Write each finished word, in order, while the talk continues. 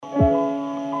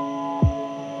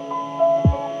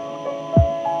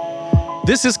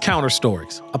This is Counter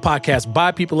Stories, a podcast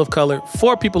by people of color,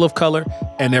 for people of color,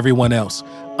 and everyone else.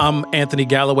 I'm Anthony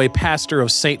Galloway, pastor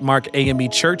of St. Mark AME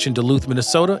Church in Duluth,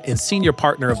 Minnesota, and senior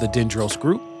partner of the Dendros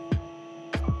Group.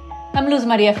 I'm Luz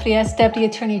Maria Frias, Deputy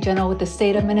Attorney General with the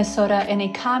state of Minnesota.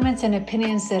 Any comments and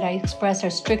opinions that I express are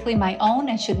strictly my own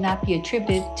and should not be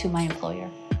attributed to my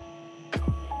employer.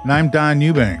 And I'm Don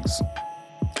Eubanks,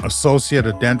 Associate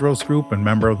at Dendros Group and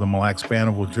member of the Mille Lacs Band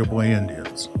of Ojibwe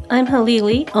Indians. I'm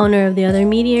Halili, owner of the Other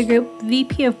Media Group,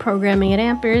 VP of Programming at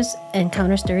Ampers, and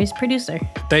Counter Stories producer.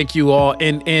 Thank you all.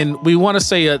 And we want to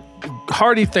say a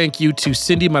hearty thank you to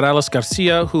Cindy Morales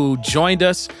Garcia, who joined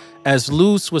us as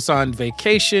Luz was on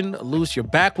vacation. Luz, you're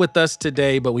back with us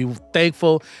today, but we're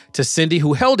thankful to Cindy,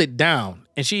 who held it down.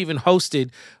 And she even hosted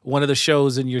one of the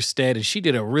shows in your stead, and she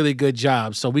did a really good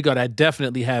job. So we got to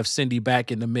definitely have Cindy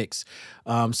back in the mix.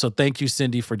 So thank you,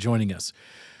 Cindy, for joining us.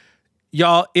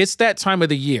 Y'all, it's that time of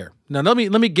the year. Now, let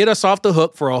me get us off the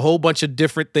hook for a whole bunch of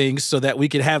different things so that we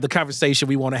can have the conversation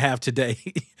we want to have today.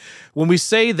 When we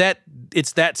say that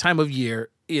it's that time of year,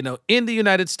 you know, in the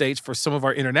United States, for some of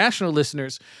our international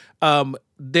listeners,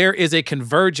 there is a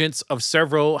convergence of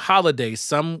several holidays,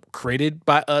 some created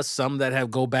by us, some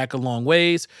that go back a long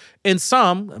ways, and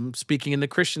some, I'm speaking in the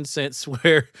Christian sense,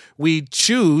 where we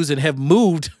choose and have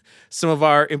moved some of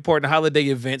our important holiday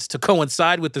events to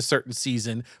coincide with a certain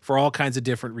season for all kinds of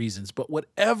different reasons. But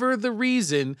whatever the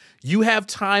reason, you have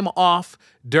time off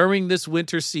during this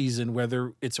winter season,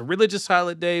 whether it's a religious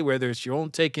holiday, whether it's your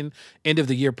own taken end of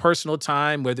the year personal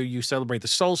time, whether you celebrate the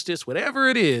solstice, whatever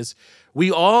it is, we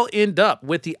all end up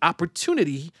with the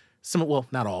opportunity,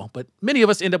 not all, but many of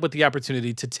us end up with the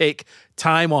opportunity to take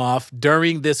time off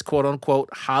during this quote unquote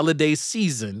holiday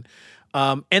season.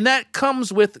 And that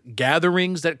comes with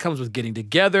gatherings, that comes with getting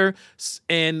together,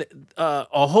 and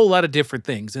a whole lot of different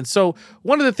things. And so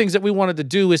one of the things that we wanted to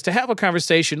do is to have a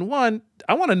conversation. One,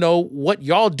 I want to know what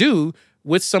y'all do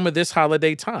with some of this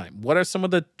holiday time. What are some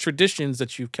of the traditions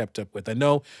that you've kept up with? I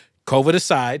know, COVID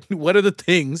aside, what are the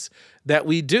things that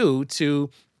we do to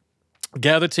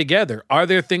gather together? Are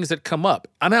there things that come up?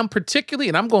 And I'm going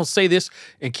to say this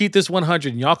and keep this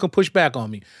 100, and y'all can push back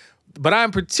on me, but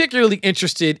I'm particularly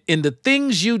interested in the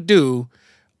things you do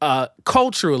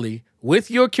culturally with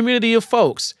your community of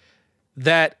folks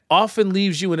that often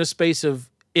leaves you in a space of,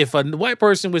 if a white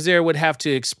person was there, would have to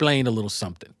explain a little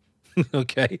something.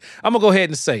 Okay? I'm going to go ahead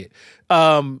and say it.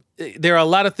 There are a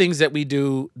lot of things that we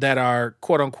do that are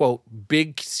quote unquote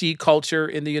big C culture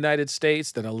in the United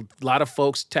States that a lot of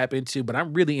folks tap into, but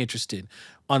I'm really interested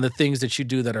on the things that you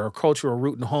do that are a cultural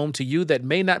root and home to you that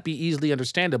may not be easily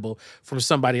understandable from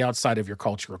somebody outside of your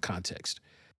cultural context.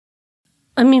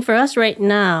 I mean, for us right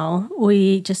now,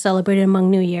 we just celebrated Hmong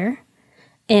New Year,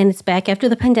 and it's back after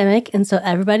the pandemic, and so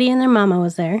everybody and their mama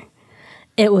was there.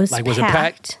 It was packed. Was it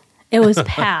packed? It was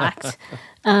packed.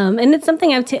 And it's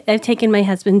something I've taken my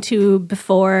husband to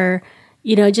before,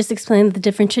 just explain the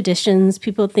different traditions.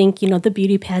 People think, the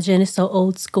beauty pageant is so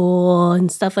old school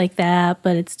and stuff like that,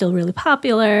 but it's still really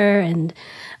popular. And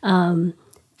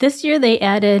this year they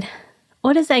added,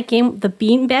 what is that game? The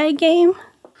beanbag game?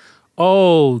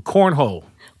 Oh, cornhole.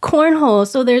 Cornhole.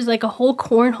 So there's like a whole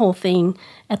cornhole thing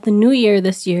at the New Year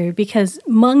this year because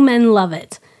Hmong men love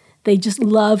it. They just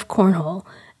love cornhole.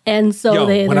 And so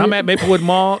when I'm at Maplewood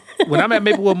Mall,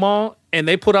 and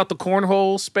they put out the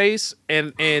cornhole space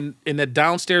and in the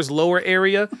downstairs lower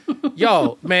area,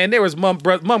 man, there was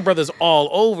Hmong brothers all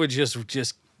over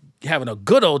just having a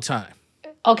good old time.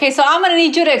 Okay, so I'm going to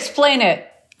need you to explain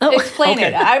it. Explain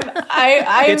it.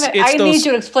 I need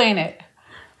you to explain it.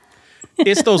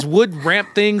 It's those wood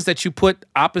ramp things that you put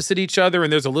opposite each other,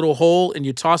 and there's a little hole, and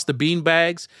you toss the bean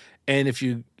bags, and if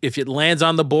it lands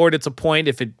on the board, it's a point.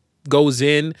 If it goes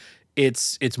in,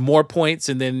 it's more points,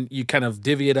 and then you kind of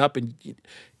divvy it up, and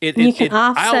you can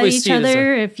offset each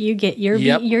other. If you get your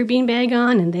beanbag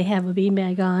on and they have a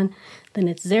beanbag on, then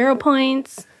it's 0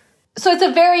 points. So it's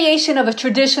a variation of a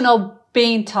traditional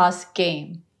bean toss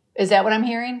game. Is that what I'm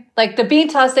hearing? Like the bean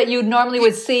toss that you normally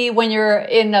would see when you're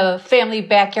in a family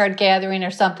backyard gathering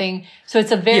or something. So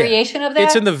it's a variation of that?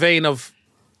 It's in the vein of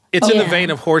the vein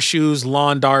of horseshoes,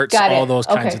 lawn darts, all those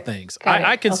kinds of things.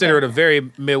 I consider it a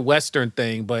very Midwestern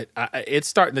thing, but it's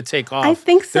starting to take off. I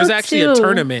think so, There's actually a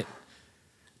tournament.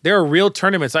 There are real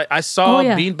tournaments. I saw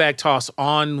beanbag toss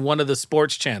on one of the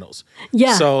sports channels.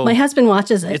 Yeah, so my husband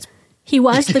watches it. He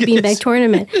watched the beanbag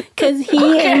tournament because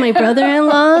he and my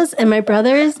brother-in-laws and my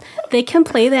brothers, they can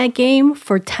play that game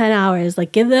for 10 hours.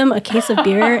 Like, give them a case of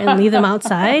beer and leave them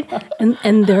outside,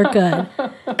 and they're good.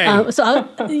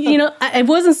 I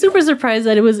wasn't super surprised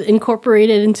that it was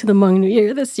incorporated into the Hmong New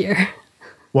Year this year.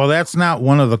 Well, that's not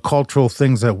one of the cultural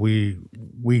things that we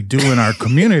do in our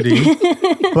community,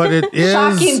 but it is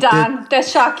shocking, Don.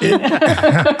 That's shocking.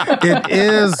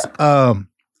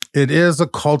 It is a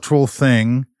cultural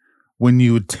thing when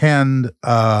you attend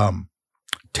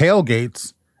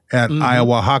tailgates at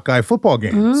Iowa Hawkeye football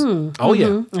games. Oh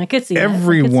yeah, I could see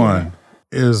Everyone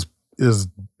is,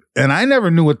 and I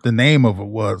never knew what the name of it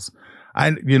was.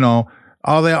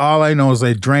 All I know is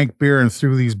they drank beer and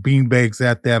threw these beanbags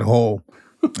at that hole.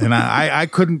 And I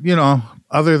couldn't,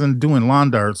 other than doing lawn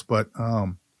darts, but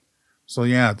so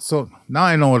now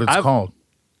I know what it's called.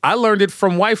 I learned it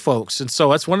from white folks, and so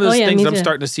that's one of those things I'm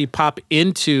starting to see pop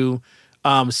into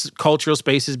cultural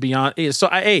spaces beyond. So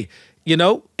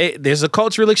there's a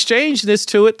cultural exchange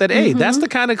to it that that's the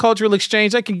kind of cultural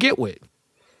exchange I can get with.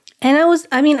 And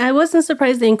I wasn't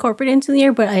surprised they incorporated into the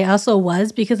year, but I also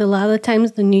was, because a lot of the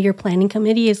times the New Year planning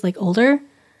committee is like older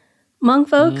Hmong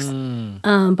folks.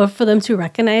 But for them to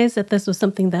recognize that this was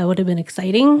something that would have been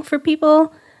exciting for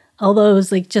people, although it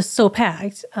was like just so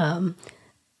packed.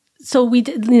 So we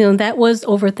did, that was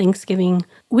over Thanksgiving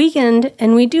weekend,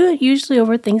 and we do it usually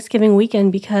over Thanksgiving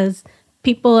weekend because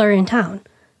people are in town,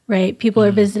 right? People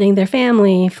are visiting their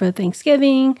family for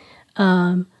Thanksgiving.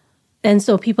 And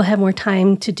so people have more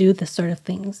time to do this sort of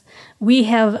things. We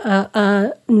have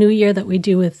a New Year that we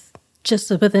do with just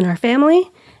within our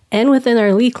family and within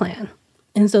our Lee clan.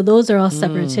 And so those are all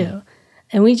separate too.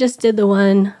 And we just did the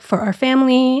one for our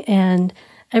family. And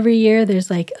every year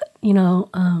there's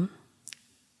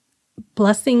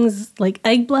blessings, like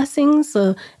egg blessings.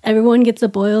 So everyone gets a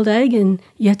boiled egg and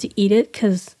you have to eat it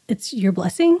because it's your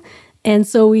blessing. And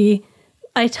so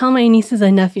I tell my nieces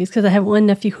and nephews, because I have one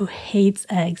nephew who hates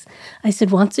eggs. I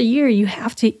said, once a year, you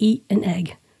have to eat an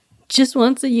egg. Just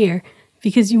once a year,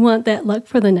 because you want that luck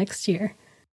for the next year.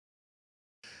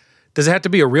 Does it have to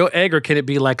be a real egg, or can it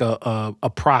be like a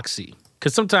proxy?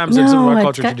 Because sometimes in some of our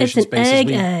cultural tradition spaces, it's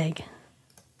an egg.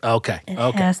 Okay. It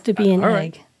has to be an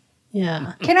egg.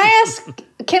 Yeah. Can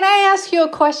I ask you a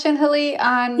question, Hali,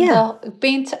 on the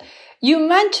being? You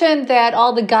mentioned that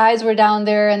all the guys were down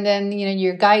there, and then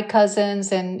your guy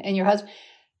cousins and your husband.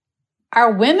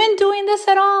 Are women doing this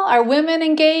at all? Are women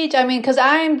engaged? I mean, because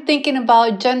I'm thinking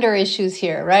about gender issues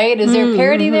here, right? Is there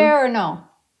parity there or no?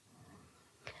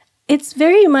 It's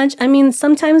very much,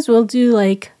 sometimes we'll do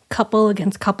like couple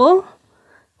against couple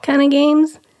kind of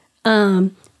games.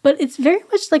 But it's very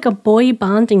much like a boy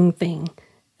bonding thing,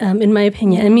 in my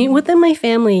opinion. Within my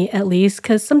family, at least,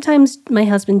 because sometimes my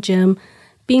husband, Jim,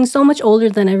 being so much older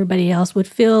than everybody else, would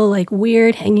feel like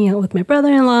weird hanging out with my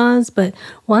brother-in-laws. But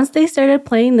once they started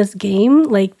playing this game,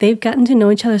 like they've gotten to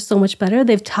know each other so much better.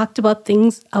 They've talked about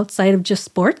things outside of just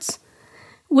sports,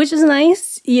 which is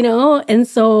nice,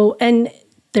 and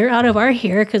they're out of our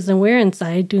hair because then we're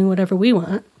inside doing whatever we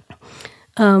want.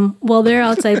 While they're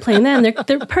outside playing them,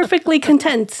 they're perfectly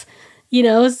content,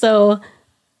 so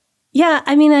yeah,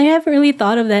 I haven't really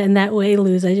thought of that in that way,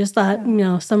 Luz. I just thought,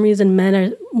 some reason men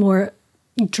are more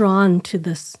drawn to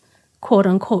this quote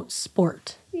unquote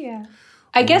sport. Yeah.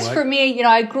 I guess for me,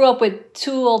 I grew up with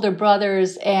two older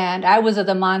brothers, and I was of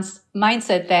the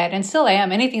mindset that, and still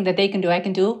am, anything that they can do, I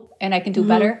can do, and I can do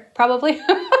better, probably.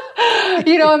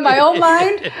 In my own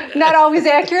mind, not always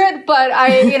accurate, but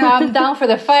I'm down for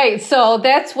the fight. So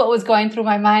that's what was going through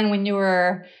my mind when you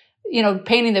were,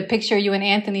 painting the picture you and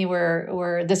Anthony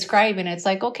were describing. It's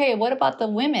like, okay, what about the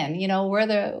women?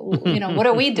 What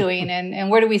are we doing, and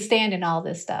where do we stand in all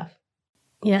this stuff?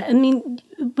 Yeah,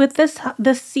 with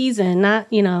this season, not,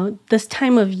 this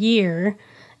time of year,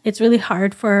 it's really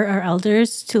hard for our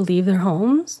elders to leave their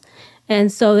homes.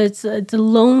 And so it's a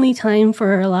lonely time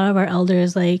for a lot of our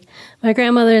elders. Like, my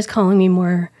grandmother is calling me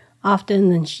more often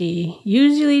than she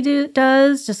usually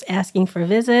does, just asking for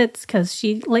visits, because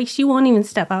she won't even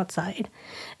step outside.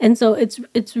 And so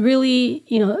it's really,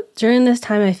 during this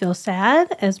time I feel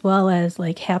sad, as well as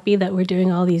like happy that we're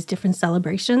doing all these different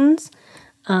celebrations.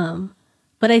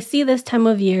 But I see this time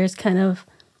of year as kind of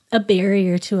a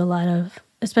barrier to a lot of,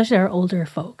 especially our older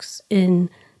folks, in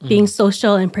being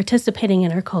social and participating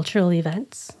in our cultural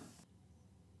events.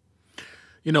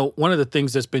 One of the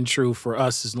things that's been true for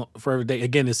us is for every day,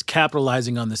 again, is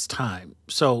capitalizing on this time.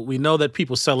 So we know that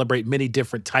people celebrate many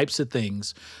different types of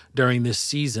things during this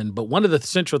season, but one of the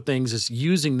central things is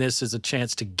using this as a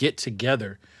chance to get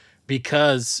together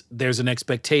because there's an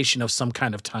expectation of some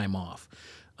kind of time off.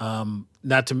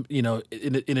 Not to,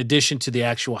 in addition to the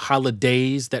actual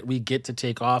holidays that we get to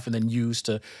take off and then use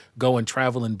to go and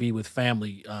travel and be with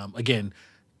family. Again,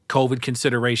 COVID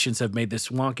considerations have made this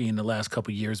wonky in the last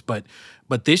couple of years, but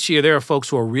this year there are folks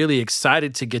who are really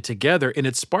excited to get together, and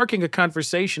it's sparking a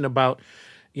conversation about,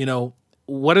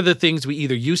 what are the things we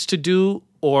either used to do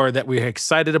or that we're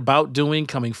excited about doing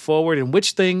coming forward, and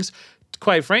which things,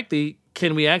 quite frankly,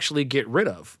 can we actually get rid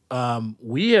of?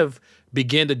 We have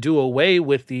begun to do away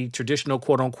with the traditional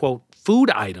quote unquote food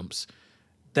items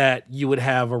that you would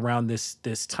have around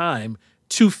this time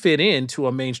to fit into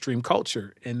a mainstream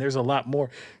culture. And there's a lot more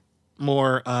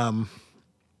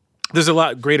there's a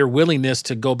lot greater willingness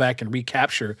to go back and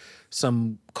recapture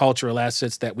some cultural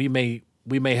assets that we may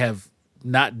have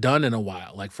not done in a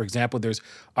while. Like, for example,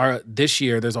 this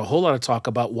year there's a whole lot of talk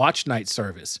about watch night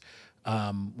service,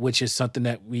 which is something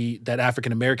that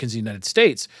African Americans in the United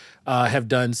States have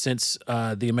done since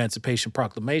the Emancipation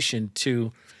Proclamation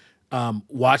to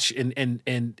watch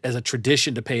and as a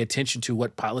tradition to pay attention to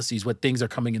what policies, what things are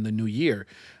coming in the new year.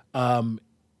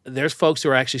 There's folks who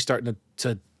are actually starting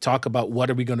to talk about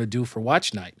what are we going to do for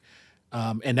watch night.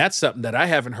 And that's something that I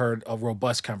haven't heard a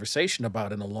robust conversation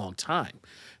about in a long time.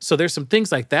 So there's some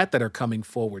things like that are coming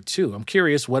forward too. I'm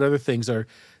curious what other things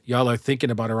y'all are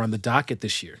thinking about are on the docket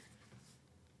this year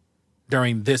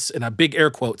during this, in a big air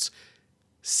quotes,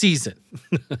 season.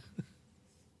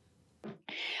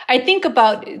 I think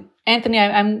about, Anthony,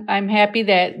 I'm happy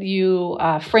that you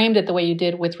framed it the way you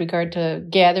did with regard to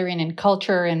gathering and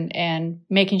culture and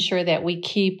making sure that we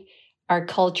keep our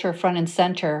culture front and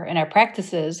center in our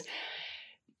practices.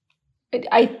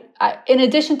 I in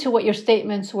addition to what your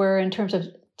statements were in terms of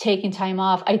taking time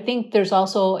off, I think there's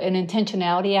also an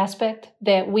intentionality aspect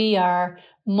that we are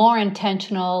more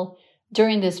intentional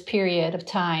during this period of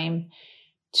time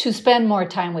to spend more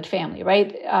time with family,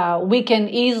 right? We can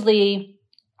easily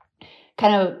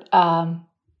kind of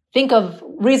think of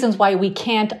reasons why we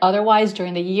can't otherwise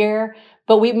during the year,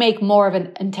 but we make more of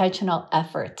an intentional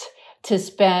effort to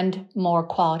spend more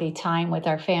quality time with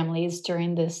our families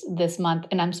during this month.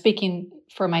 And I'm speaking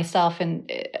for myself and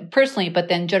personally, but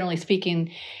then generally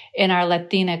speaking in our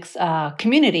Latinx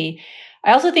community.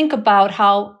 I also think about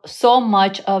how so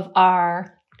much of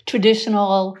our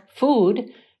traditional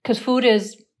food, because food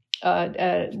is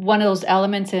one of those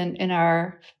elements in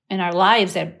our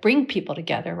lives that bring people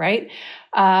together, right?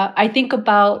 I think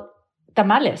about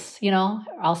tamales,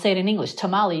 I'll say it in English,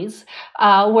 tamales,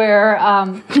 where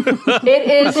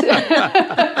it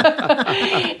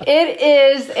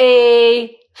is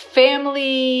a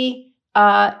family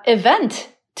event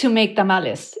to make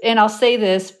tamales. And I'll say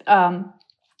this,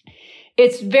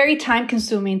 it's very time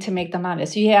consuming to make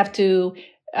tamales. You have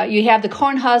the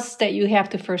corn husks that you have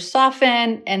to first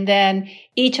soften, and then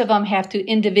each of them have to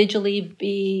individually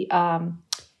be,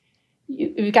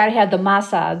 you've got to have the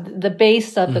masa, the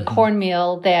base of the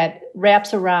cornmeal that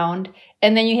wraps around,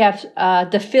 and then you have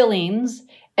the fillings,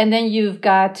 and then you've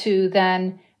got to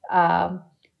then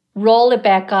roll it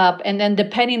back up, and then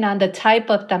depending on the type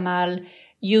of tamal,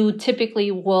 you typically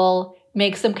will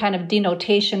make some kind of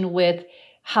denotation with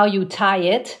how you tie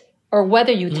it or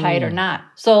whether you tie it or not.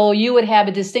 So you would have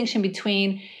a distinction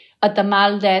between a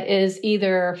tamal that is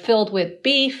either filled with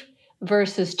beef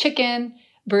versus chicken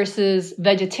versus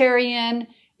vegetarian,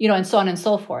 and so on and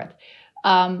so forth.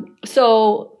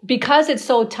 So because it's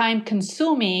so time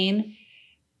consuming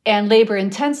and labor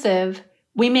intensive,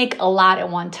 we make a lot at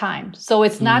one time. So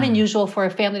it's not unusual for a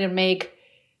family to make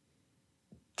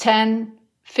 10,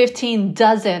 15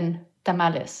 dozen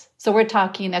tamales. So we're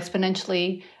talking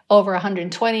exponentially over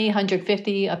 120,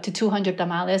 150, up to 200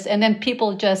 tamales. And then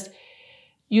people just,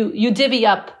 you divvy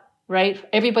up, right?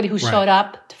 Everybody who showed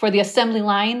up for the assembly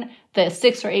line, the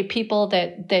 6 or 8 people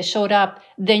that showed up,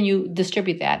 then you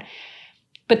distribute that.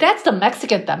 But that's the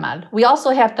Mexican tamal. We also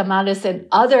have tamales in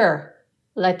other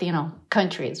Latino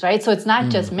countries, right? So it's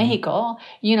not just Mexico.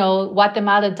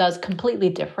 Guatemala does completely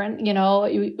different.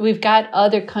 We've got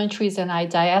other countries in our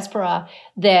diaspora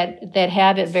that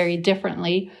have it very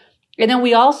differently. And then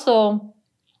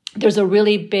there's a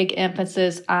really big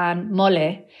emphasis on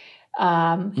mole.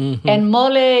 And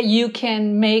mole you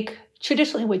can make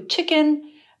traditionally with chicken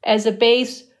as a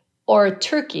base or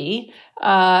turkey.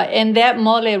 And that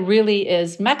mole really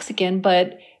is Mexican,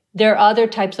 but there are other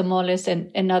types of moles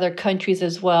in other countries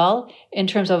as well, in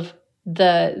terms of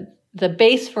the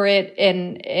base for it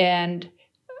and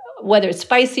whether it's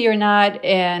spicy or not,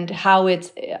 and how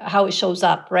it shows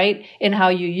up, right? And how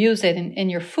you use it in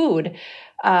your food.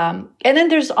 And then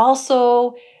there's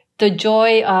also the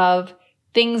joy of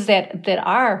things that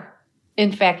are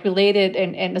in fact related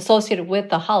and associated with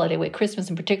the holiday, with Christmas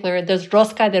in particular. There's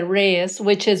Rosca de Reyes,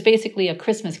 which is basically a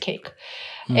Christmas cake.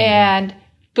 And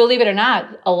believe it or not,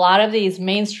 a lot of these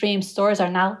mainstream stores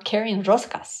are now carrying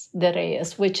Roscas de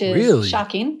Reyes, which is really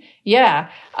shocking. Yeah.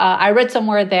 I read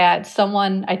somewhere that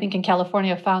someone, I think in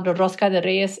California, found a Rosca de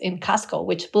Reyes in Costco,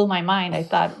 which blew my mind. I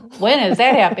thought, when is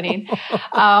that happening?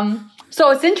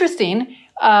 So it's interesting.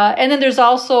 And then there's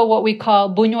also what we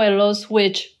call buñuelos,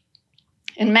 which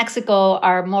in Mexico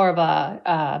are more of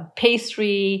a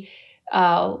pastry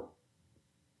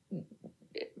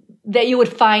that you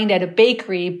would find at a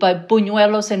bakery, but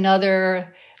buñuelos in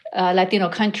other Latino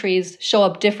countries show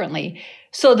up differently.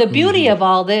 So the beauty of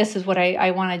all this is what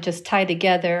I want to just tie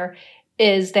together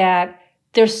is that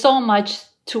there's so much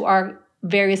to our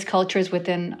various cultures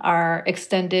within our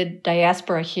extended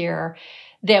diaspora here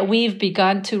that we've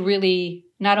begun to really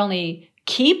not only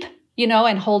keep,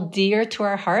 and hold dear to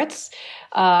our hearts,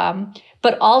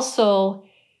 but also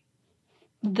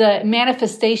the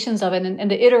manifestations of it and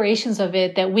the iterations of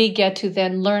it that we get to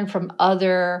then learn from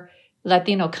other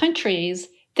Latino countries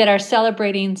that are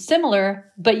celebrating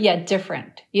similar but yet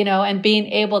different, and being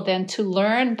able then to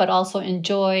learn but also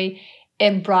enjoy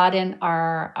and broaden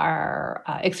our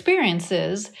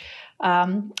experiences.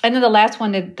 And then the last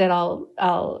one that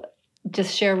I'll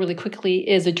just share really quickly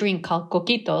is a drink called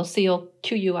coquito,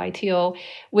 C-O-Q-U-I-T-O,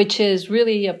 which is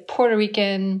really a Puerto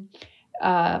Rican.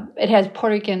 It has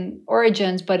Puerto Rican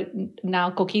origins, but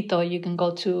now coquito, you can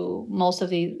go to most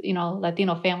of the,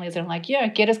 Latino families and like, yeah,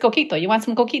 get us coquito. You want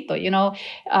some coquito,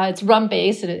 it's rum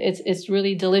based. It's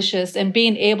really delicious. And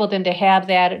being able then to have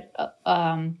that,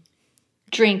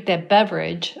 drink, that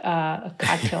beverage, a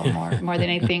cocktail more than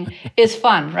anything is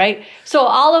fun. Right. So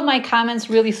all of my comments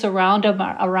really surround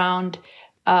around,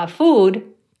 food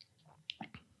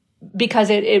because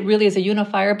it really is a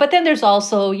unifier. But then there's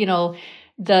also,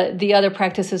 the other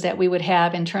practices that we would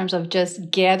have in terms of just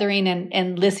gathering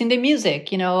and listening to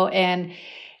music, and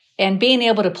being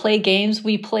able to play games.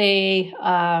 We play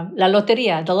la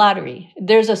loteria, the lottery.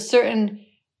 There's a certain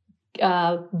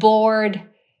board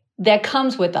that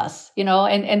comes with us,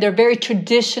 and they're very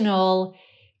traditional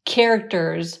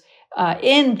characters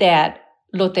in that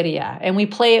loteria. And we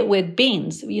play it with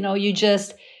beans. You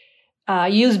just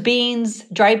use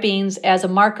dry beans as a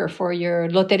marker for your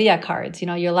loteria cards,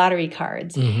 your lottery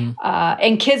cards.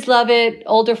 And kids love it.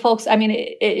 Older folks,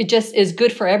 it just is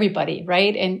good for everybody,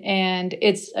 right? And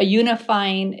it's a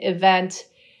unifying event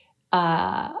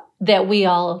that we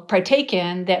all partake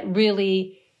in that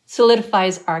really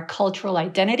solidifies our cultural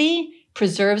identity,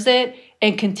 preserves it,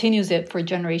 and continues it for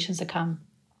generations to come.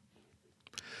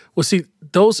 Well, see,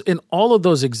 in all of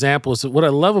those examples, what I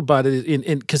love about it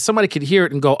is, because somebody could hear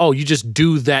it and go, "Oh, you just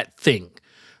do that thing,"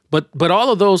 but all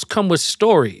of those come with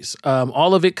stories.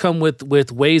 All of it come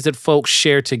with ways that folks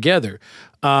share together.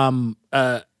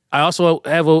 I also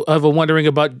have a wondering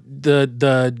about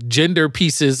the gender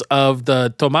pieces of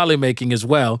the tamale making as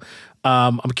well.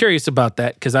 I'm curious about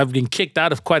that because I've been kicked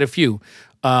out of quite a few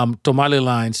tamale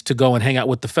lines to go and hang out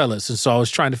with the fellas. And so I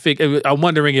was trying to I'm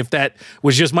wondering if that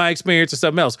was just my experience or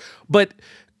something else. But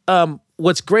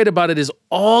what's great about it is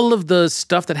all of the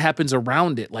stuff that happens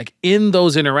around it, like in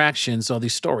those interactions, all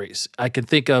these stories. I can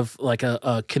think of like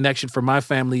a connection for my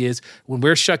family is when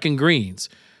we're shucking greens.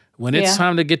 When it's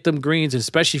time to get them greens, and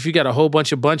especially if you got a whole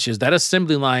bunch of bunches, that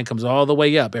assembly line comes all the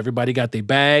way up. Everybody got their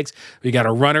bags. We got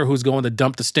a runner who's going to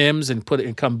dump the stems and put it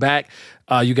and come back.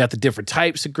 You got the different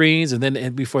types of greens,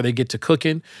 and before they get to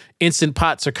cooking, Instant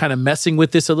Pots are kind of messing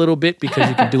with this a little bit because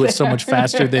you can do it so much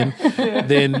faster than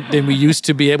we used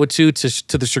to be able to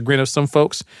the chagrin of some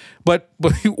folks. But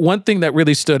one thing that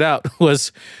really stood out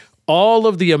was all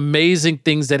of the amazing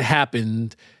things that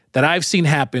happened that I've seen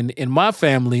happen in my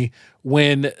family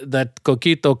when that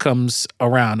coquito comes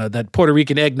around, that Puerto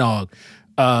Rican eggnog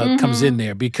comes in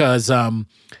there. Because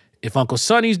if Uncle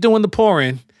Sonny's doing the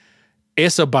pouring,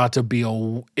 it's about to be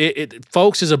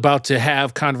folks is about to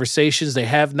have conversations they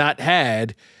have not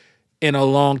had in a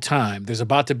long time. There's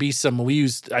about to be some, I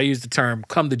use the term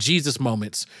come to Jesus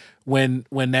moments when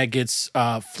that gets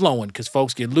flowing, because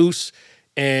folks get loose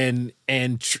and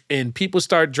people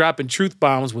start dropping truth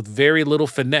bombs with very little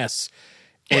finesse.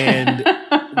 And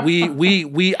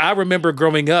I remember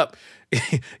growing up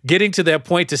getting to that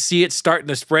point to see it starting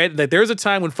to spread. That there was a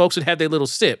time when folks would have their little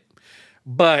sip,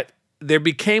 but there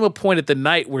became a point at the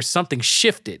night where something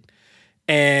shifted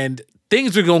and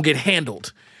things were going to get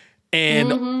handled.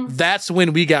 And that's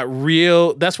when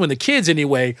that's when the kids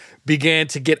anyway began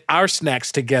to get our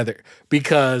snacks together,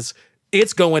 because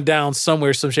it's going down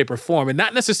somewhere, some shape or form. And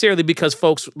not necessarily because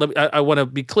folks, I want to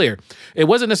be clear, it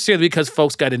wasn't necessarily because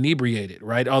folks got inebriated,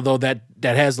 right? Although that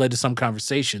has led to some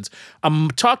conversations. I'm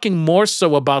talking more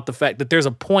so about the fact that there's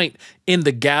a point in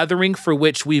the gathering for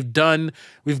which we've gotten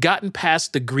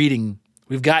past the greeting,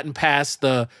 we've gotten past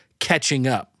the catching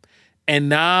up. And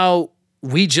now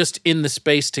we just in the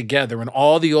space together, and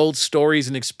all the old stories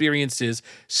and experiences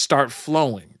start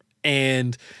flowing.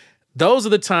 And those are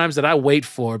the times that I wait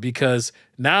for, because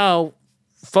now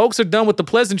folks are done with the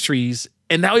pleasantries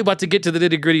And now we're about to get to the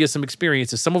nitty-gritty of some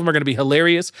experiences. Some of them are going to be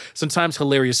hilarious. Sometimes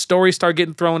hilarious stories start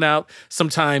getting thrown out.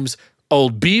 Sometimes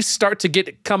old beasts start to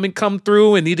come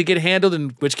through and need to get handled, in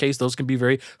which case those can be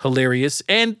very hilarious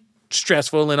and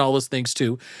stressful and all those things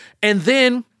too. And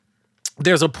then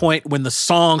there's a point when the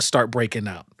songs start breaking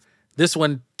out. This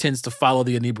one tends to follow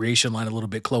the inebriation line a little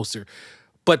bit closer.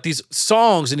 But these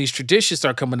songs and these traditions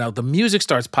start coming out. The music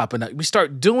starts popping out. We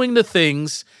start doing the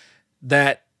things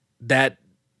that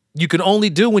you can only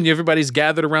do when everybody's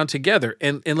gathered around together.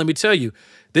 And let me tell you,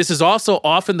 this is also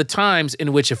often the times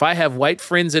in which if I have white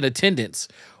friends in attendance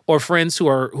or friends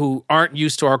who aren't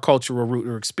used to our cultural root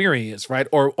or experience, right,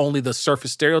 or only the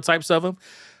surface stereotypes of them,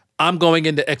 I'm going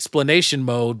into explanation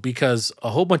mode because a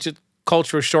whole bunch of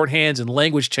cultural shorthands and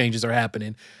language changes are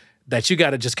happening that you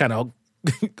got to just kind of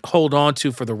hold on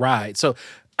to for the ride. So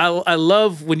I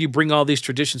love when you bring all these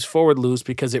traditions forward, Luz,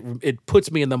 because it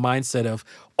puts me in the mindset of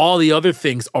all the other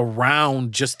things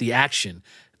around just the action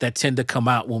that tend to come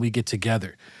out when we get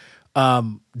together.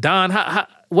 Don,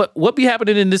 what be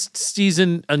happening in this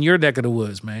season on your neck of the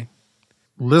woods, man?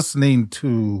 Listening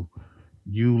to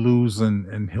you, Luz,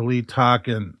 and Hilly talk,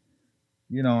 and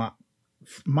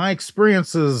my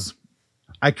experiences,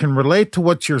 I can relate to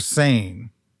what you're saying,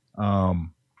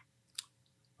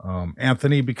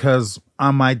 Anthony, because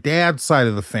on my dad's side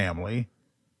of the family,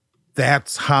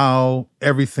 that's how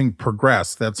everything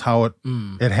progressed. That's how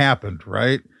it happened,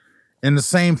 right? And the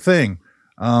same thing,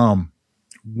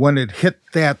 when it hit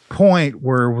that point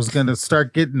where it was going to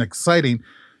start getting exciting,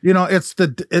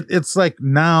 it's like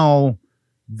now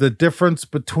the difference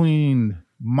between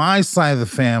my side of the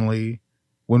family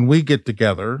when we get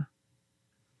together,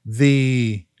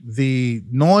 the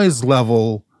noise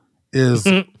level is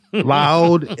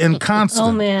loud and constant.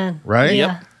 Oh man. Right?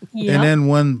 Yeah. Yep. And then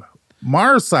when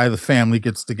Mars' side of the family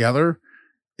gets together,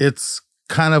 it's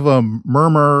kind of a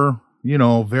murmur,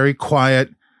 very quiet,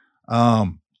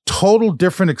 total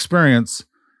different experience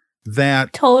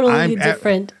that totally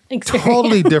different experience.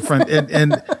 Totally different.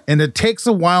 And it takes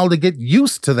a while to get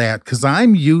used to that because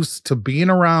I'm used to being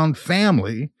around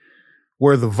family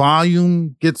where the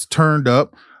volume gets turned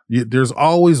up. There's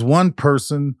always one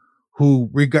person who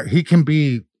he can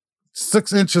be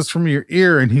 6 inches from your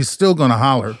ear and he's still going to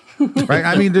holler, right?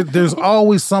 I mean, there's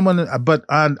always someone, but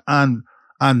on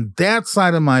that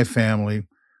side of my family,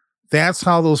 that's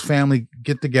how those family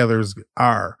get-togethers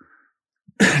are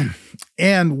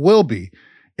and will be.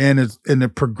 And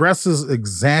it progresses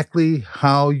exactly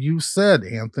how you said,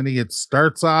 Anthony. It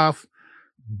starts off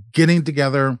getting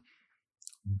together,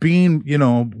 being,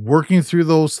 working through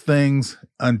those things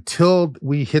until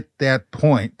we hit that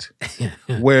point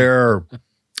where,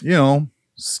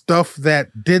 stuff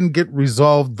that didn't get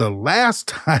resolved the last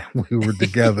time we were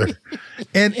together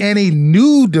and any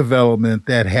new development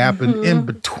that happened in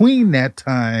between that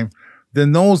time,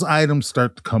 then those items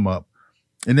start to come up.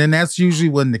 And then that's usually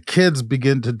when the kids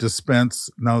begin to dispense.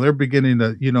 Now they're beginning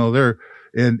to, they're,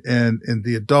 and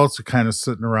the adults are kind of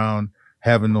sitting around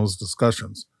having those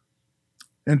discussions.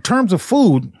 In terms of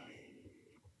food,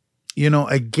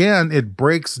 again, it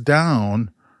breaks down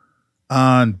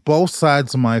on both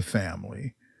sides of my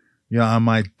family. On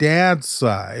my dad's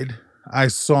side, I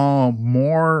saw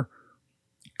more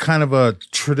kind of a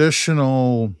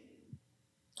traditional,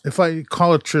 if I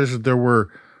call it tradition, there were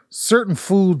certain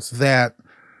foods that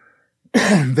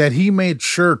that he made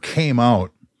sure came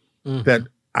out that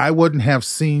I wouldn't have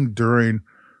seen during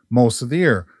most of the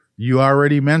year. You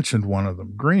already mentioned one of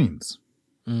them, greens.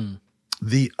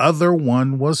 The other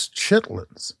one was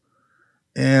chitlins.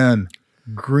 And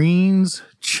greens,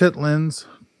 chitlins,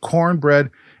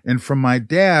 cornbread, and from my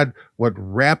dad, what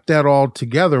wrapped that all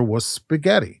together was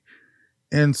spaghetti.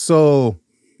 And so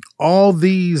all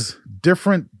these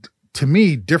different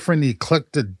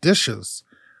eclectic dishes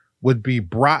would be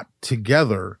brought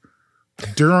together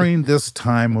during this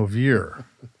time of year,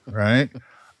 right?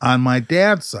 On my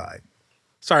dad's side.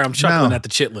 Sorry, I'm chuckling at the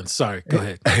chitlins. Sorry, go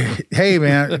ahead. Hey,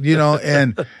 man,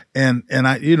 and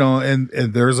I,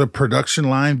 and there's a production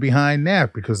line behind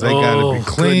that because they got to be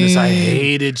clean. Goodness, I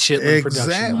hated chitlin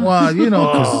production. Well,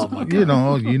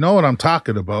 because you know what I'm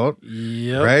talking about,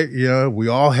 right? Yeah, we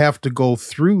all have to go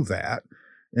through that,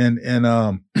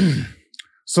 and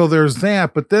so there's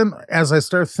that. But then, as I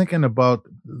start thinking about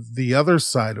the other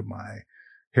side of my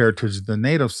heritage, the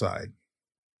native side,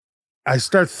 I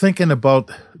start thinking about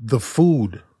the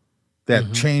food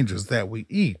that changes that we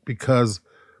eat because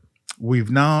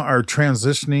we've now are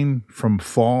transitioning from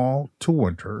fall to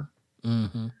winter.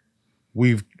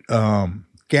 We've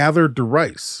gathered the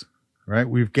rice, right?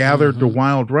 We've gathered the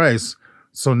wild rice.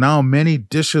 So now many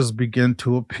dishes begin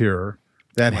to appear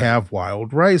that have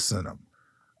wild rice in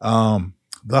them.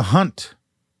 the hunt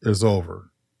is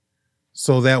over.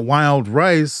 So that wild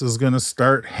rice is going to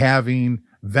start having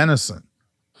venison.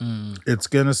 It's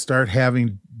going to start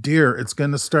having deer. It's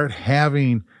going to start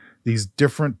having these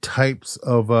different types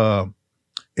of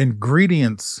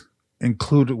ingredients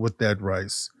included with that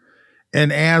rice.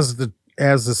 And as the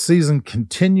season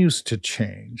continues to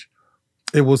change,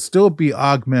 it will still be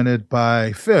augmented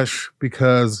by fish,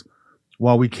 because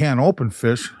while we can't open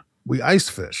fish, we ice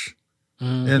fish.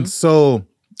 And so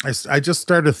I just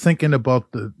started thinking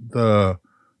about the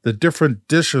different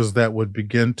dishes that would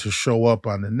begin to show up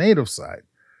on the native side,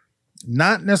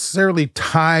 not necessarily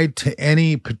tied to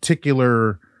any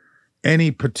particular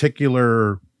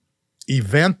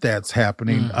event that's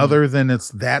happening, other than it's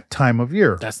that time of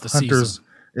year. That's the season.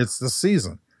 It's the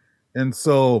season. And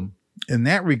so in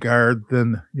that regard,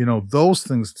 then, those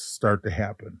things start to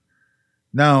happen.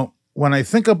 Now, when I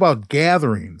think about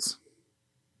gatherings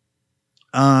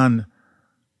on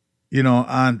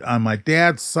my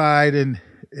dad's side, and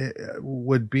it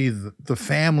would be the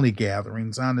family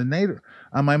gatherings. On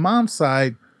my mom's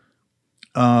side,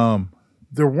 I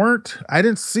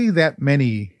didn't see that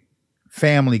many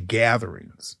family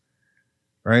gatherings,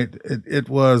 right? It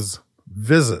was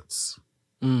visits,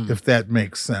 if that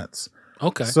makes sense.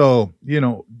 Okay. So,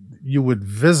 you would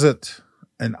visit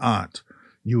an aunt,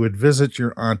 you would visit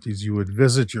your aunties, you would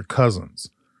visit your cousins.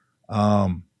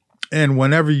 And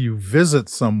whenever you visit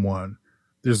someone,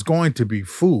 there's going to be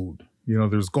food,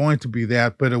 there's going to be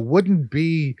that, but it wouldn't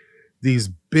be these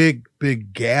big,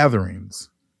 big gatherings,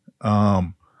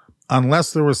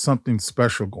 unless there was something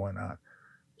special going on.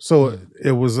 So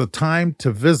it was a time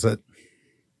to visit,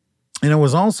 and it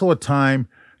was also a time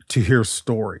to hear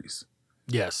stories.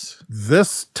 Yes.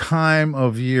 This time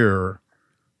of year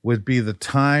would be the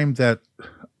time that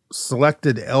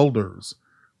selected elders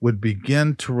would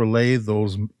begin to relay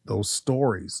those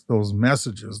stories, those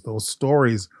messages, those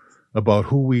stories about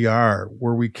who we are,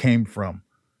 where we came from.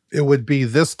 It would be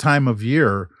this time of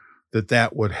year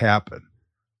that would happen.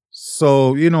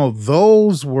 So,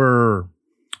 those were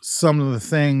some of the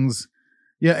things.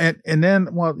 Yeah. And then,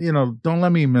 don't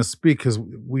let me misspeak, because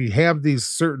we have these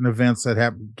certain events that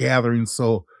have gatherings.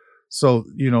 So,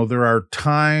 there are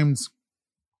times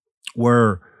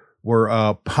where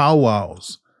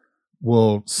powwows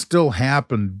will still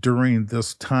happen during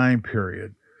this time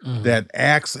period that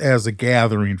acts as a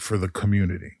gathering for the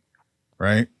community,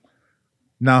 right?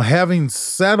 Now, having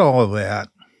said all of that,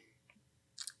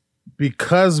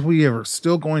 because we are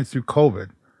still going through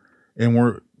COVID and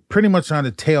we're pretty much on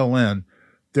the tail end,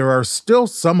 there are still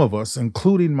some of us,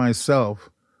 including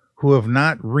myself, who have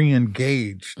not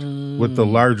re-engaged with the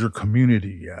larger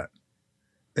community yet.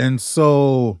 And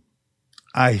so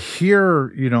I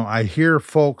hear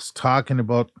folks talking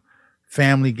about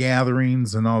family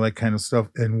gatherings and all that kind of stuff,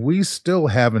 and we still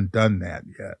haven't done that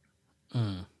yet.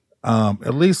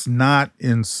 At least not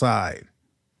inside,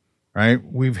 right?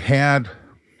 We've had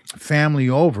family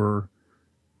over,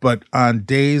 but on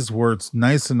days where it's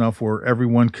nice enough where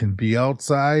everyone can be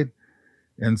outside.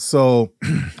 And so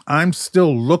I'm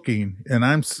still looking, and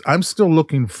I'm still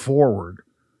looking forward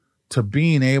to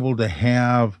being able to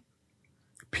have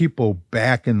people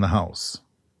back in the house.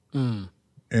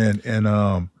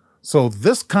 So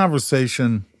this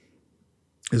conversation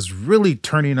is really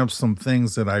turning up some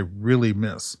things that I really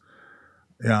miss.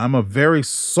 Yeah, I'm a very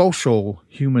social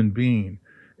human being,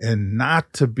 and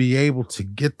not to be able to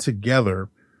get together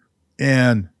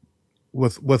and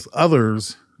with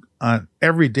others on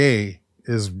every day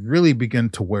is really begin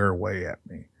to wear away at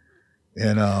me.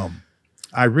 And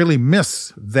I really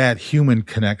miss that human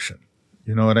connection.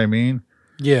 You know what I mean?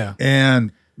 Yeah.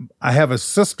 And I have a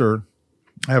sister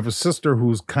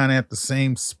who's kind of at the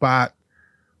same spot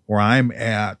where I'm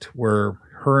at, where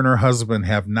her and her husband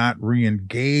have not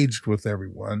re-engaged with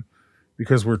everyone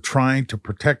because we're trying to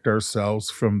protect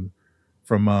ourselves from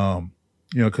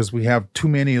because we have too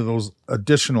many of those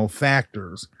additional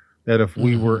factors that if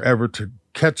we were ever to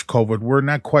catch COVID, we're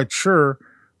not quite sure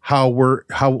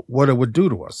what it would do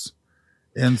to us.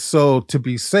 And so to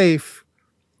be safe,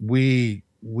 we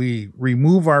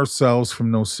remove ourselves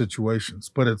from those situations,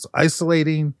 but it's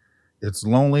isolating, it's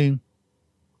lonely,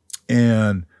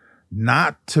 and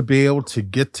not to be able to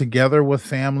get together with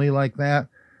family like that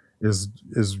is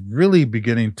really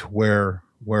beginning to wear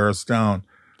us down.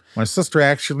 My sister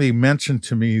actually mentioned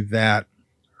to me that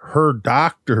her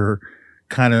doctor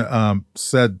kind of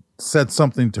said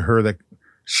something to her that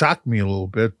shocked me a little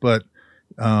bit, but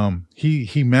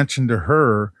he mentioned to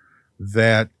her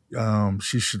that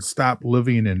she should stop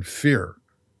living in fear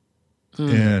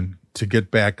and to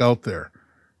get back out there.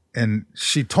 And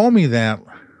she told me that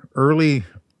early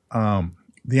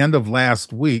the end of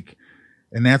last week,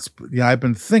 and that's I've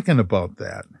been thinking about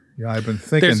that. I've been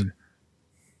thinking.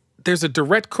 There's a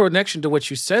direct connection to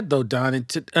what you said, though, Don,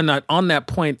 and not on that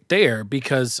point there,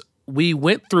 because we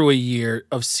went through a year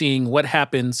of seeing what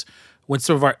happens when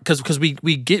some of our because we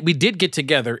did get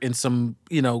together in some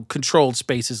controlled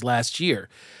spaces last year.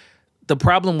 The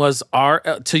problem was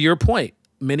to your point,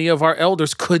 many of our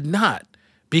elders could not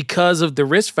because of the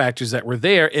risk factors that were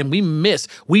there, and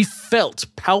we felt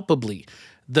palpably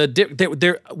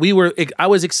I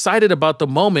was excited about the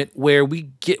moment where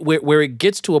where it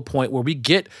gets to a point where we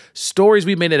get stories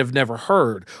we may not have never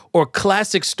heard, or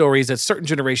classic stories that certain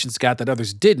generations got that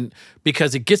others didn't,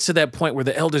 because it gets to that point where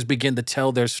the elders begin to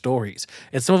tell their stories.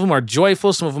 And some of them are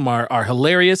joyful, some of them are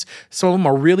hilarious, some of them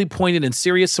are really poignant and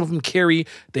serious, some of them carry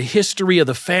the history of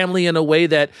the family in a way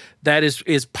that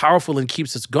is powerful and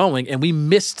keeps us going. And we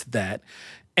missed that.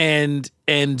 And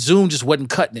Zoom just wasn't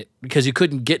cutting it because you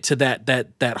couldn't get to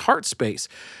that heart space.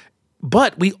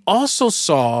 But we also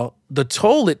saw the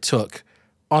toll it took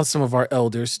on some of our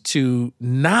elders to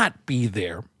not be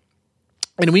there.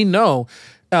 And we know,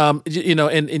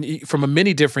 and from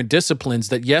many different disciplines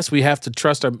that, yes, we have to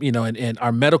trust our, and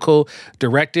our medical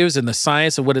directives and the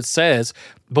science of what it says.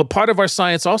 But part of our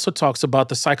science also talks about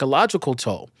the psychological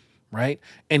toll, right?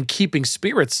 And keeping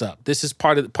spirits up. This is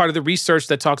part of the research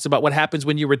that talks about what happens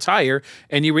when you retire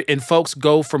and folks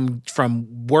go from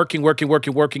working,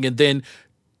 and then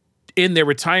in their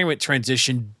retirement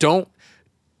transition don't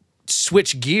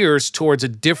switch gears towards a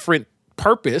different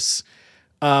purpose.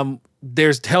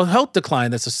 There's health decline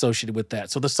that's associated with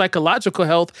that. So the psychological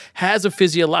health has a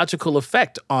physiological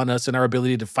effect on us and our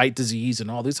ability to fight disease and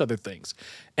all these other things.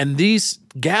 And these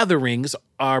gatherings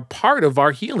are part of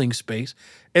our healing space.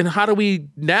 And how do we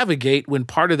navigate when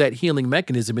part of that healing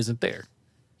mechanism isn't there?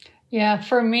 Yeah,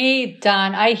 for me,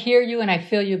 Don, I hear you and I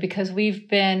feel you, because we've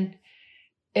been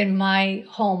in my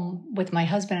home with my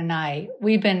husband and I,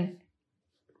 we've been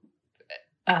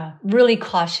really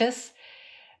cautious.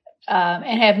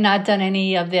 And have not done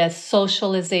any of the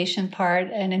socialization part.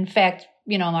 And in fact,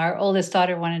 our oldest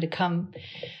daughter wanted to come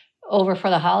over for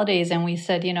the holidays. And we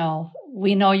said,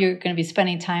 we know you're going to be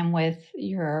spending time with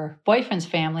your boyfriend's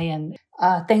family, and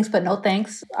thanks, but no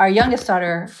thanks. Our youngest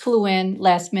daughter flew in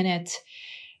last minute.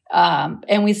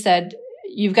 And we said,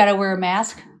 you've got to wear a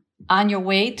mask on your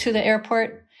way to the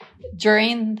airport,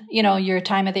 during, your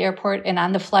time at the airport, and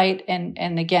on the flight,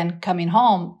 and again, coming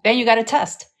home. Then you got to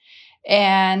test.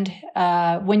 And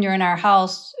when you're in our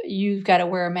house, you've got to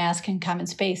wear a mask in common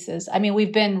spaces. I mean,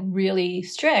 we've been really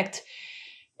strict.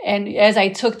 And as I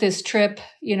took this trip,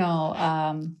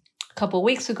 a couple of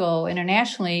weeks ago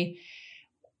internationally,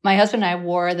 my husband and I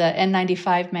wore the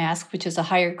N95 mask, which is a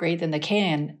higher grade than the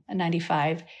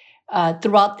KN95,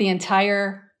 throughout the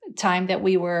entire time that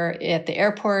we were at the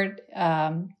airport,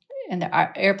 in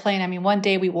the airplane. I mean, one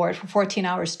day we wore it for 14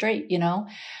 hours straight, and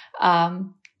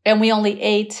we only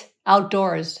ate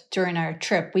outdoors during our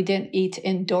trip. We didn't eat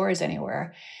indoors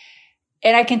anywhere.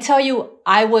 And I can tell you,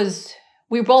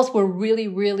 we both were really,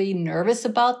 really nervous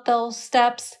about those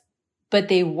steps, but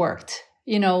they worked.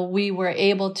 We were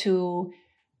able to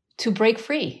break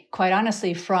free, quite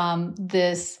honestly, from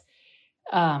this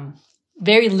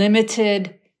very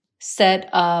limited set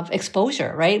of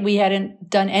exposure, right? We hadn't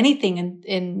done anything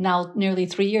in now nearly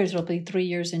 3 years. It'll be 3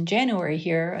 years in January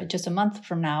here, just a month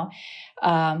from now.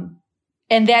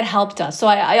 And that helped us. So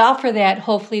I offer that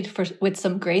hopefully with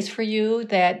some grace for you,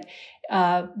 that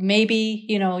maybe,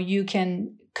 you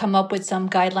can come up with some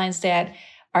guidelines that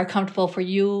are comfortable for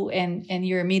you and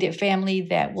your immediate family,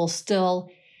 that will still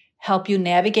help you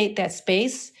navigate that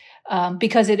space,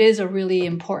 because it is a really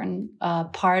important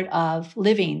part of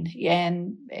living,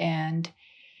 and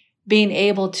being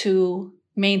able to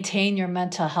maintain your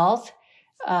mental health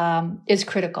is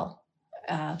critical.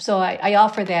 So I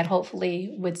offer that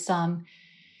hopefully with some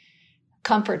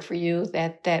comfort for you,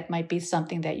 that might be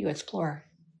something that you explore.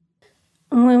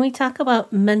 When we talk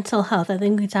about mental health, I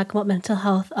think we talk about mental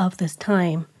health of this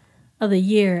time of the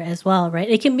year as well, right?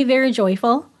 It can be very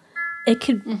joyful. It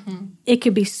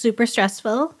could be super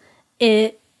stressful.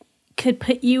 It could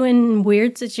put you in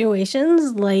weird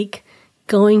situations, like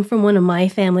going from one of my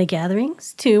family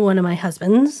gatherings to one of my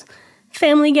husband's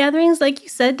family gatherings. Like you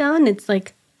said, Don, it's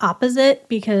like opposite,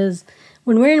 because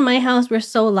when we're in my house, we're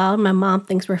so loud. My mom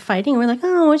thinks we're fighting. We're like,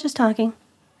 oh, we're just talking.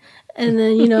 And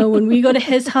then, when we go to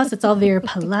his house, it's all very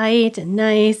polite and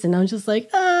nice. And I'm just like,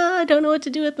 I don't know what to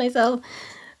do with myself.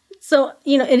 So,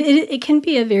 it can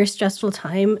be a very stressful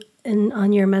time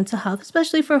on your mental health,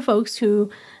 especially for folks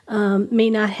who may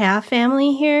not have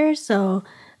family here. So,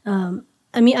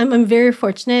 I'm very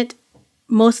fortunate.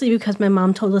 mostly because my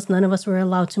mom told us none of us were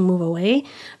allowed to move away,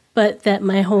 but that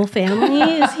my whole family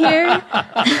is here.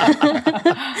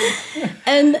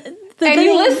 And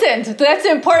you listened. That's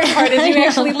the important part, is you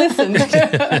actually listened.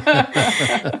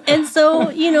 And so,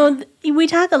 we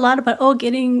talk a lot about,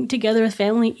 getting together with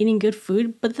family, eating good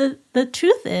food. But the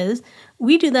truth is,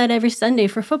 we do that every Sunday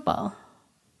for football.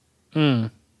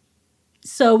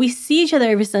 So we see each other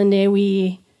every Sunday.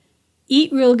 We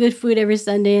eat real good food every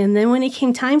Sunday. And then when it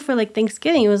came time for like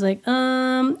Thanksgiving, it was like,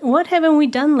 what haven't we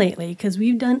done lately? Because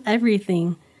we've done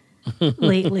everything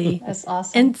lately. That's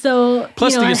awesome. And so,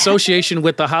 plus the association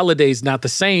with the holidays not the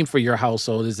same for your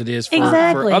household as it is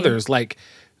for others. Like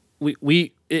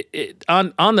we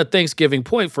on the Thanksgiving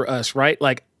point for us, right?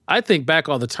 Like I think back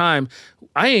all the time,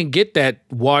 I ain't get that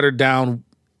watered down,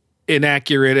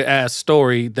 inaccurate ass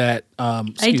story that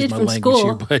excuse my language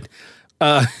here, but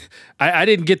I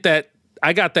didn't get that.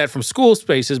 I got that from school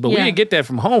spaces, but we didn't get that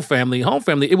from home family. Home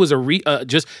family, it was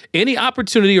just any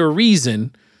opportunity or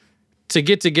reason to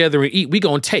get together and eat, we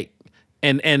gonna take.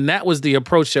 And that was the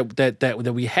approach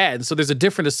that we had. And so there's a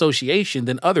different association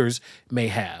than others may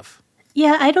have.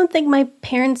 Yeah, I don't think my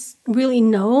parents really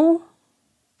know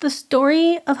the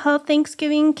story of how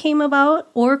Thanksgiving came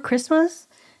about or Christmas.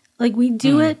 Like we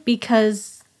do it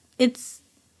because it's,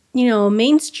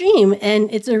 mainstream, and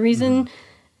it's a reason,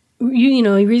 a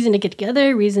reason to get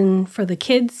together, a reason for the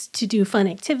kids to do fun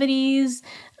activities.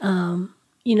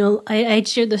 I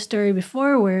shared the story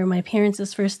before where my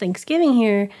parents' first Thanksgiving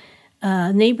here,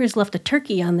 neighbors left a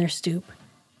turkey on their stoop,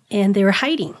 and they were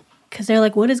hiding because they're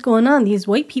like, what is going on? These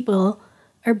white people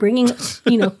are bringing,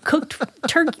 cooked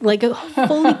turkey, like a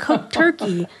fully cooked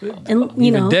turkey. And,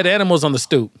 Even dead animals on the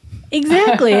stoop.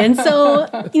 Exactly. And so,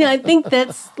 I think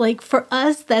that's like, for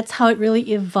us, that's how it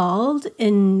really evolved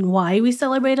and why we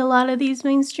celebrate a lot of these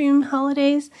mainstream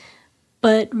holidays.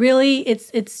 But really,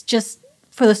 it's just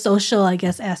for the social, I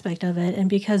guess, aspect of it. And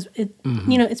because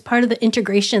it's part of the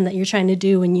integration that you're trying to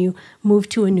do when you move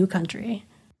to a new country.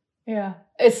 Yeah.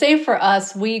 It's same for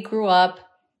us. We grew up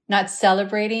not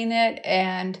celebrating it.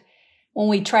 And when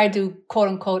we tried to, quote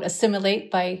unquote,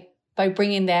 assimilate by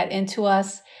bringing that into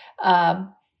us,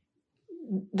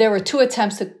 there were two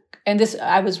attempts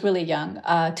I was really young,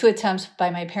 2 attempts by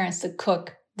my parents to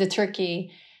cook the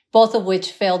turkey, both of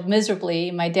which failed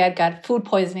miserably. My dad got food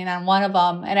poisoning on one of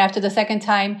them. And after the second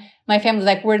time, my family was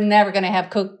like, we're never going to have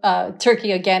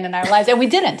turkey again in our lives. And we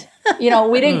didn't. We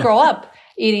didn't grow up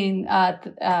eating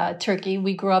turkey.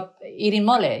 We grew up eating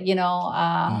mole,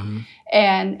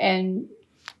 and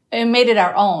made it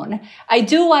our own. I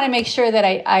do want to make sure that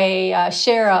I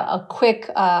share a quick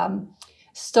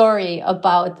story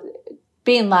about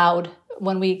being loud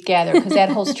when we gather, because that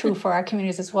holds true for our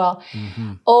communities as well.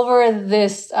 Mm-hmm. Over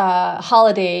this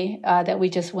holiday that we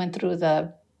just went through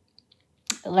the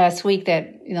last week,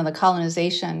 that the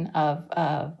colonization of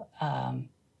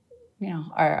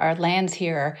our lands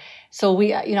here. So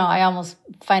we, I almost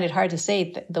find it hard to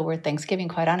say the word Thanksgiving,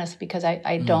 quite honest, because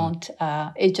I don't.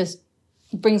 It just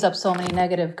brings up so many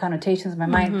negative connotations in my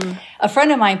mind. A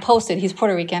friend of mine posted, he's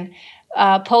Puerto Rican,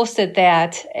 posted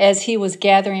that as he was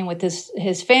gathering with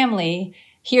his family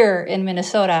here in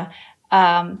Minnesota,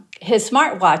 his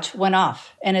smartwatch went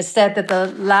off, and it said that the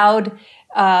loud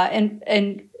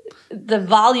and the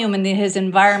volume in his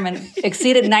environment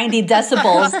exceeded 90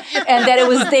 decibels, and that it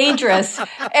was dangerous.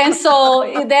 And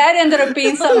so that ended up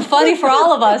being something funny for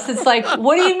all of us. It's like,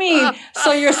 what do you mean?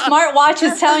 So your smartwatch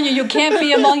is telling you can't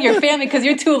be among your family because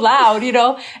you're too loud,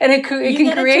 and it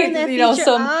can create,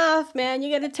 some off, man.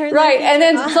 You got to turn right. That and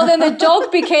then off. So then the joke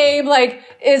became like,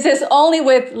 is this only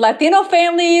with Latino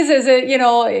families? Is it,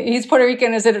 he's Puerto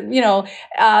Rican? Is it,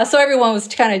 so everyone was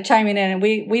kind of chiming in, and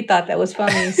we thought that was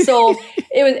funny. So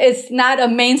it's not a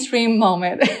mainstream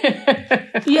moment.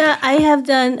 Yeah, I have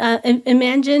done,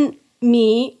 imagine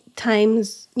me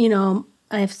times,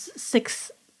 I have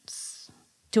 6.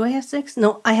 Do I have 6?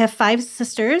 No, I have 5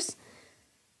 sisters.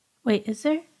 Wait, is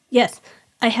there? Yes,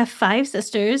 I have 5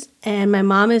 sisters, and my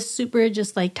mom is super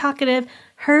just like talkative.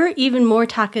 Her even more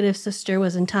talkative sister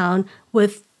was in town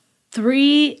with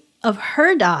 3 of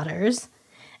her daughters.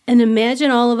 And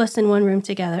imagine all of us in one room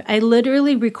together. I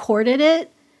literally recorded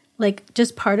it, like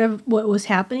just part of what was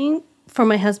happening, for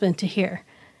my husband to hear,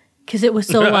 because it was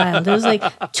so wild. There was like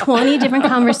 20 different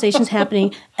conversations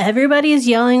happening. Everybody is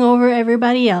yelling over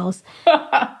everybody else.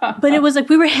 But it was like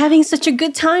we were having such a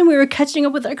good time. We were catching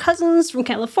up with our cousins from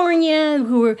California they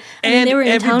were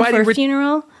in town for a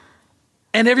funeral.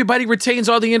 And everybody retains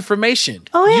all the information.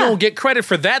 Oh, yeah. You don't get credit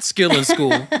for that skill in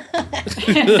school.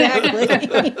 Exactly.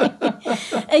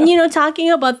 And,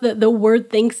 talking about the word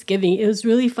Thanksgiving, it was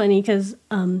really funny because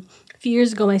few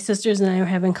years ago, my sisters and I were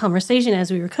having a conversation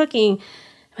as we were cooking.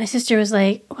 My sister was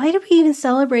like, why do we even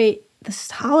celebrate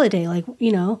this holiday? Like,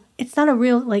 you know, it's not a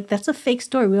real, like, that's a fake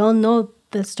story. We all know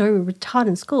the story we were taught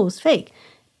in school was fake.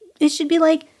 It should be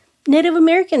like Native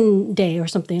American Day or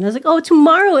something. And I was like, oh,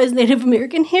 tomorrow is Native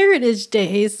American Heritage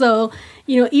Day. So,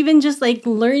 you know, even just like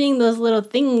learning those little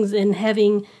things and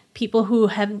having people who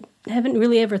haven't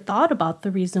really ever thought about the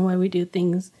reason why we do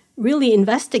things really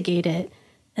investigate it.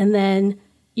 And then,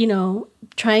 you know,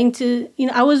 trying to, you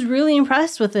know, I was really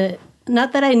impressed with it.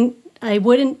 Not that I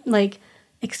wouldn't like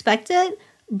expect it,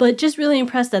 but just really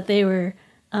impressed that they were,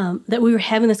 that we were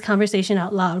having this conversation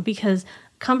out loud, because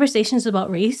conversations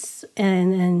about race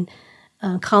and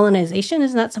colonization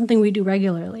is not something we do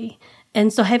regularly.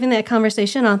 And so having that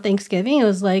conversation on Thanksgiving, it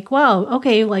was like, wow,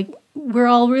 okay, like we're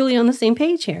all really on the same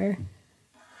page here.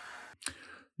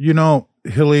 You know,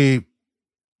 Hilly,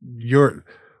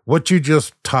 what you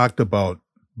just talked about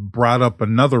brought up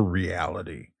another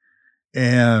reality.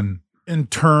 And in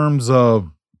terms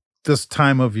of this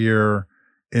time of year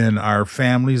and our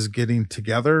families getting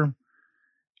together,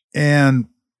 and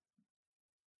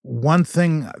one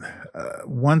thing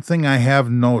I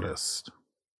have noticed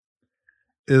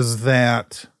is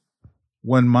that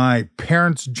when my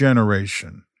parents'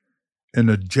 generation and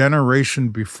a generation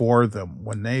before them,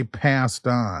 when they passed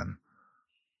on,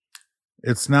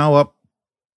 it's now up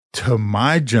to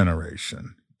my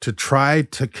generation to try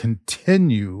to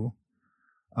continue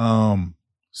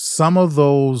some of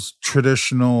those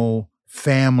traditional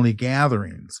family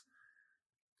gatherings.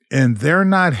 And they're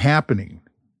not happening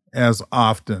as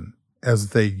often as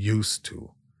they used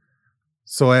to.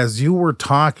 So as you were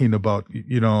talking about,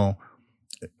 you know,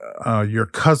 your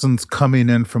cousins coming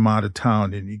in from out of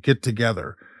town and you get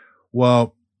together,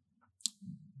 well,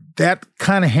 that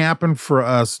kind of happened for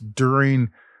us during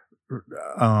the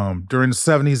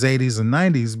 70s, 80s, and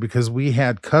 90s, because we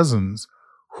had cousins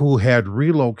who had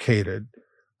relocated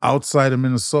outside of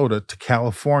Minnesota to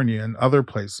California and other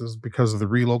places because of the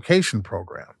relocation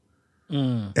program.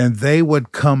 And they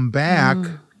would come back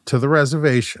to the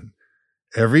reservation.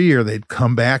 Every year they'd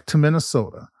come back to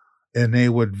Minnesota and they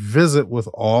would visit with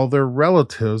all their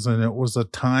relatives, and it was a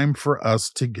time for us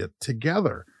to get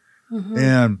together.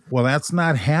 And well, that's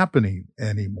not happening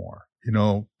anymore. You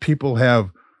know, people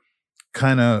have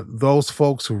kind of, those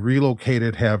folks who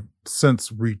relocated have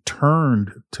since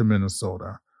returned to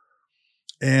Minnesota.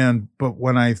 But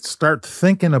when I start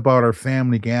thinking about our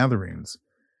family gatherings,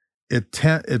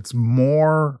 it's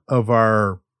more of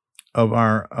our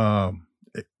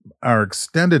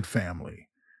extended family,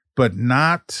 but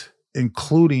not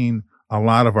including a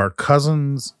lot of our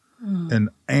cousins and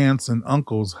aunts and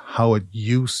uncles, how it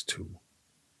used to.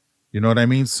 You know what I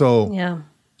mean? So, yeah.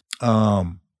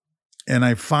 And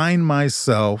I find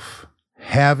myself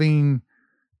having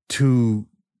to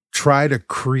try to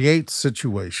create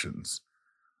situations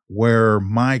where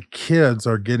my kids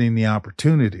are getting the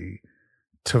opportunity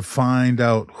to find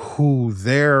out who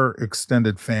their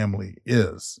extended family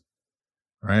is,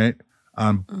 right?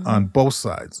 On both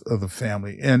sides of the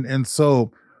family. And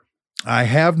so I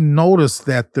have noticed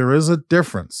that there is a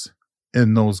difference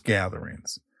in those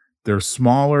gatherings. They're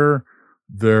smaller,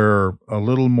 they're a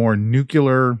little more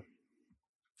nuclear,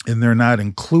 and they're not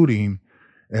including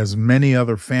as many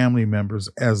other family members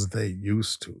as they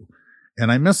used to.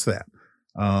 And I miss that.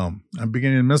 I'm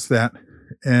beginning to miss that.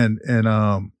 And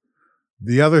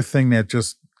the other thing that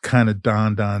just kind of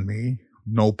dawned on me,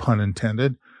 no pun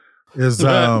intended, is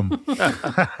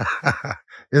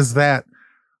is that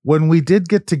when we did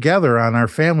get together on our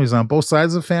families on both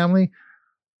sides of the family,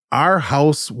 our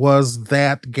house was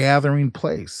that gathering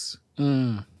place,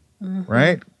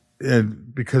 right?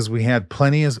 And because we had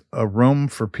plenty of room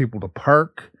for people to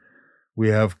park, we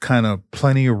have kind of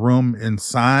plenty of room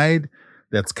inside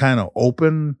that's kind of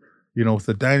open, you know, with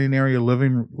the dining area,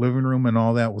 living room, and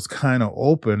all that was kind of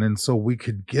open, and so we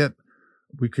could get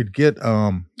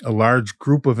a large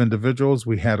group of individuals.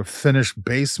 We had a finished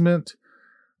basement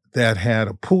that had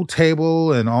a pool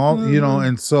table and all, you know,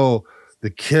 and so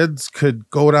the kids could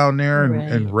go down there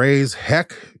and raise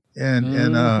heck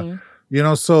and you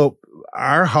know, so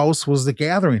our house was the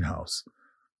gathering house,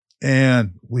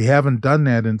 and we haven't done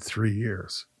that in 3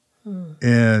 years.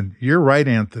 And you're right,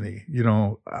 Anthony, you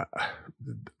know,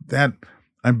 that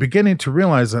I'm beginning to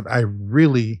realize that I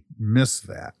really miss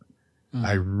that.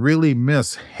 I really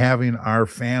miss having our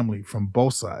family from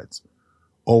both sides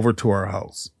over to our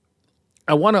house.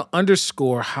 I want to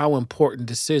underscore how important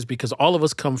this is, because all of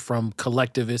us come from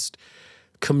collectivist,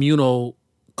 communal,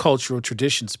 cultural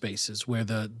tradition spaces where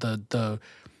the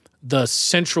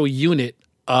central unit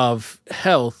of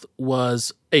health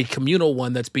was a communal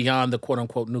one that's beyond the quote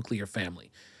unquote nuclear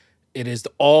family. It is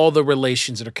all the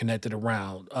relations that are connected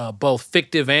around, both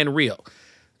fictive and real.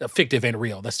 Fictive and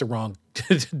real, that's the wrong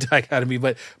dichotomy,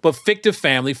 but fictive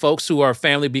family, folks who are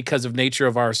family because of nature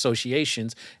of our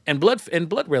associations, and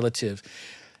blood relative.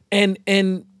 And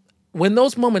when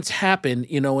those moments happen,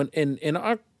 you know, in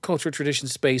our cultural tradition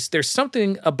space, there's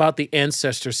something about the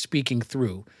ancestors speaking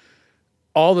through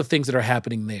all the things that are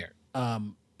happening there.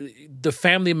 The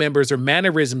family members or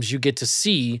mannerisms you get to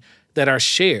see that are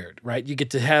shared, right? You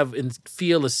get to have and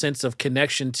feel a sense of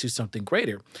connection to something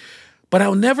greater. But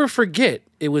I'll never forget,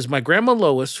 it was my grandma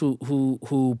Lois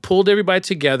who pulled everybody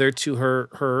together to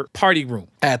her party room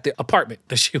at the apartment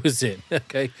that she was in,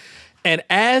 okay? And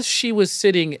as she was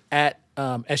sitting at,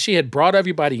 as she had brought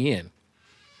everybody in,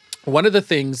 one of the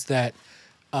things that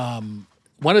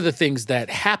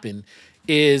happened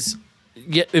is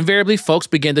invariably folks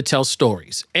begin to tell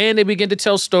stories, and they begin to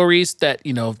tell stories that,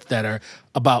 you know, that are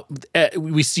about,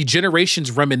 we see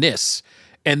generations reminisce.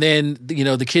 And then, you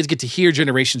know, the kids get to hear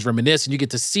generations reminisce, and you get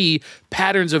to see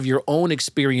patterns of your own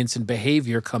experience and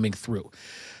behavior coming through.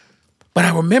 But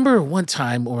I remember one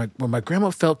time when my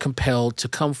grandma felt compelled to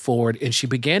come forward, and she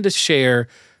began to share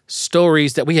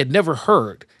stories that we had never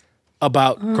heard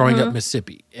about growing up in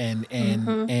Mississippi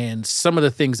and some of the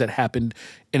things that happened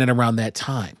in and around that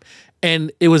time.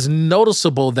 And it was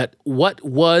noticeable that what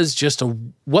was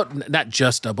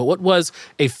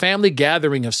a family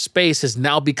gathering of space has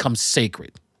now become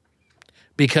sacred,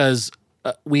 because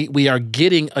we are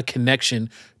getting a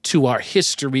connection to our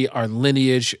history, our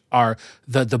lineage,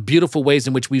 the beautiful ways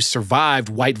in which we've survived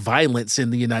white violence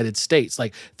in the United States.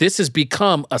 Like, this has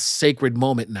become a sacred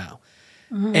moment now.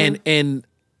 And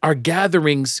our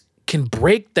gatherings can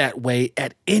break that way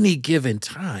at any given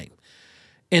time.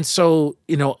 And so,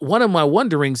 you know, one of my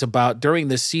wonderings about during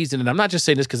this season, and I'm not just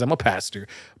saying this because I'm a pastor,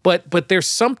 but there's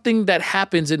something that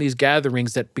happens in these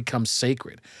gatherings that becomes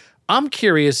sacred. I'm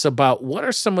curious about what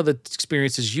are some of the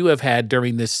experiences you have had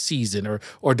during this season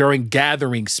or during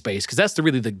gathering space, because that's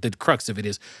really the crux of it,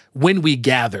 is when we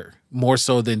gather more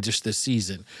so than just this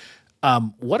season.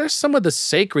 What are some of the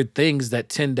sacred things that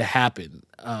tend to happen?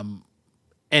 And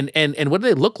what do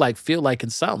they look like, feel like,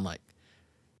 and sound like?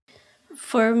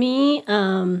 For me,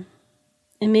 and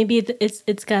maybe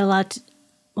it's got a lot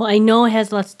well, I know it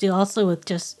has a lot to do also with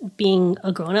just being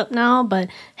a grown-up now, but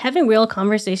having real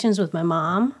conversations with my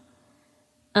mom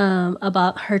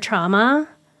about her trauma.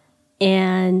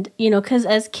 And, you know, because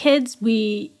as kids,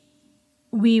 we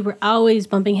were always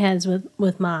bumping heads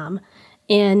with mom.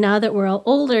 And now that we're all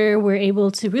older, we're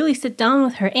able to really sit down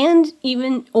with her, and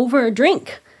even over a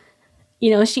drink.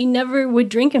 You know, she never would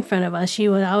drink in front of us. She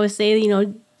would always say, you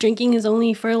know, drinking is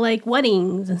only for like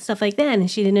weddings and stuff like that. And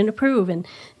she didn't approve. And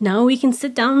now we can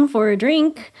sit down for a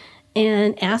drink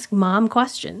and ask mom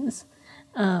questions.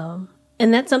 And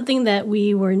that's something that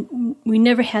we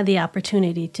never had the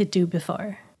opportunity to do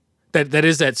before. That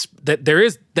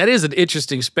is an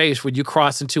interesting space when you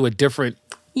cross into a different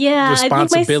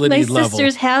responsibility I think my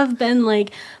sisters have been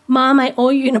like, Mom, I owe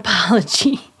you an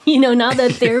apology. You know, now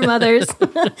that they're mothers,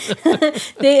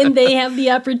 they have the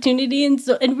opportunity, and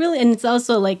it's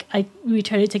also like we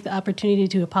try to take the opportunity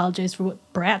to apologize for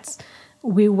what brats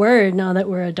we were now that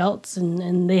we're adults,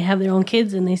 and they have their own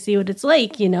kids and they see what it's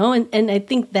like, you know, and I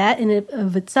think that in and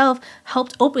of itself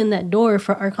helped open that door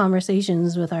for our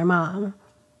conversations with our mom.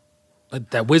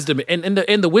 That wisdom and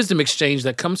the wisdom exchange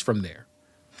that comes from there.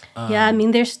 Yeah, I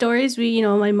mean, there's stories.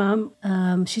 My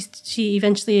mom, she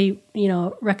eventually,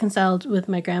 reconciled with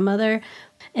my grandmother.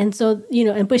 And so,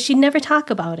 but she'd never talk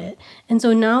about it. And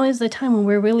so now is the time when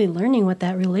we're really learning what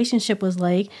that relationship was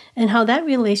like and how that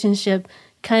relationship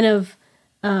kind of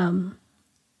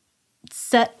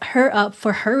set her up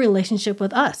for her relationship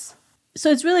with us.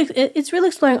 So it's really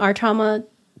exploring our trauma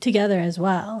together as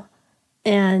well.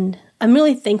 And I'm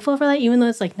really thankful for that, even though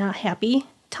it's like not happy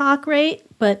talk, right?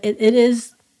 But it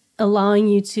is allowing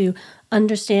you to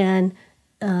understand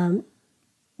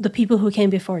the people who came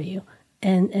before you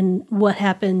and what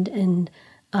happened and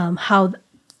how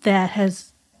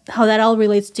that all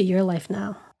relates to your life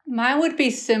now. Mine would be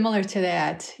similar to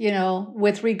that,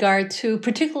 with regard to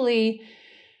particularly,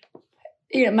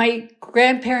 my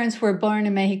grandparents were born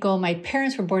in Mexico. My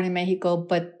parents were born in Mexico,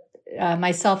 but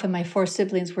myself and my 4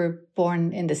 siblings were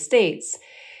born in the States.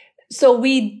 So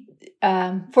we,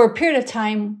 for a period of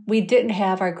time, we didn't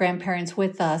have our grandparents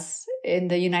with us in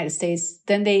the United States.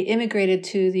 Then they immigrated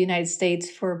to the United States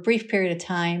for a brief period of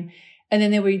time, and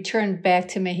then they returned back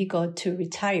to Mexico to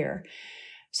retire.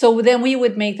 So then we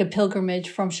would make the pilgrimage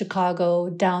from Chicago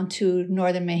down to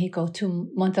northern Mexico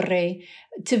to Monterrey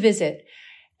to visit.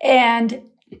 And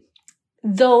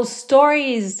those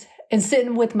stories and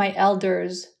sitting with my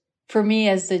elders for me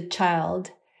as a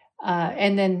child,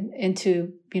 and then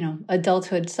into,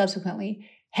 adulthood subsequently,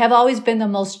 have always been the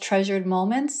most treasured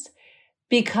moments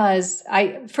because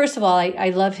first of all,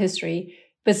 I love history,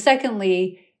 but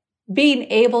secondly, being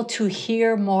able to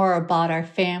hear more about our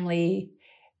family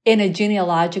in a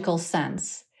genealogical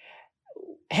sense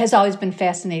has always been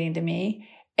fascinating to me.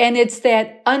 And it's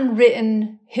that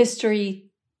unwritten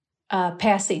history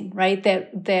passing, right?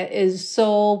 That is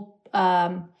so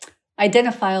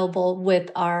identifiable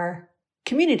with our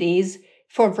communities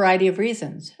for a variety of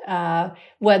reasons.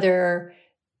 Whether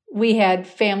we had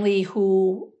family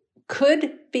who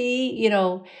could be,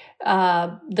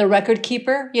 the record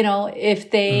keeper,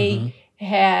 if they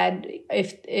had,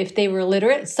 if they were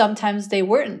literate, sometimes they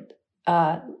weren't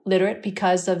literate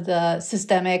because of the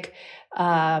systemic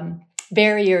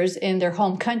barriers in their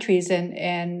home countries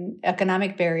and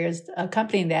economic barriers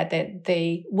accompanying that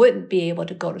they wouldn't be able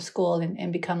to go to school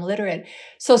and become literate.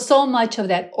 So much of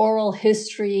that oral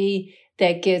history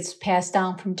that gets passed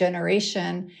down from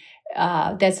generation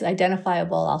that's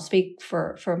identifiable, I'll speak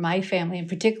for my family in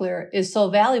particular, is so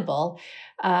valuable.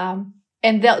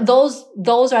 And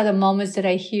those are the moments that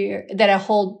I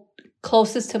hold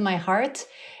closest to my heart,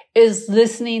 is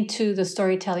listening to the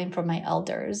storytelling from my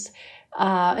elders.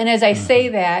 And as I say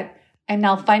that, I'm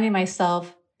now finding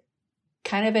myself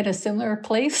kind of in a similar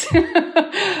place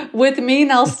with me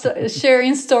now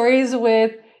sharing stories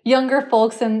with younger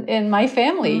folks in my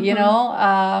family,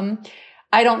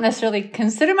 I don't necessarily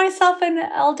consider myself an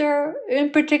elder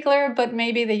in particular, but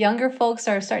maybe the younger folks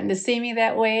are starting to see me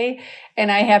that way. And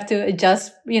I have to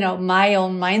adjust, my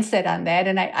own mindset on that.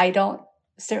 And I don't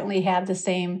certainly have the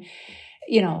same,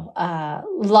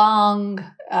 long,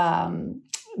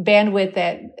 bandwidth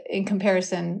that in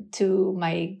comparison to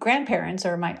my grandparents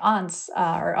or my aunts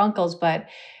or uncles. But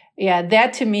yeah,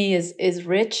 that to me is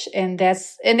rich. And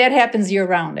that happens year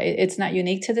round. It's not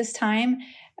unique to this time.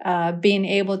 Being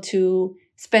able to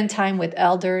spend time with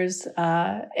elders,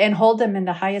 and hold them in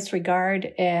the highest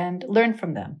regard and learn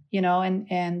from them,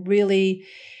 and really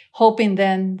hoping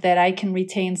then that I can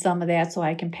retain some of that so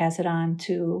I can pass it on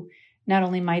to not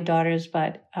only my daughters,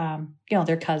 but,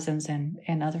 their cousins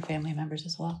and other family members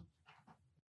as well.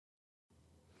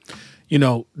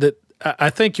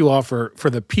 I thank you all for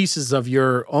the pieces of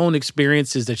your own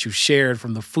experiences that you shared,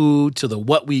 from the food to the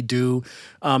what we do,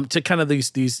 to kind of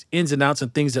these ins and outs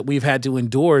and things that we've had to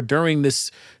endure during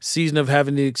this season of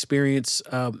having to experience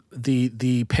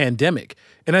the pandemic.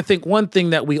 And I think one thing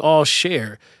that we all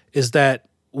share is that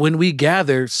when we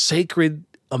gather, sacred,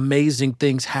 amazing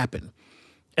things happen.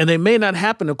 And they may not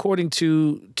happen according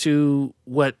to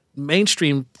what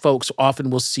mainstream folks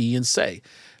often will see and say.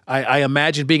 I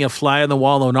imagine being a fly on the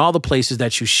wall on all the places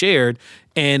that you shared,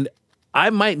 and I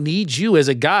might need you as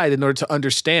a guide in order to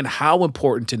understand how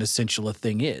important and essential a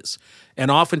thing is.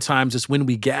 And oftentimes it's when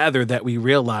we gather that we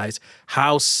realize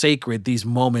how sacred these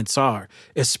moments are,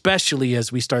 especially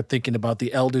as we start thinking about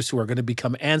the elders who are going to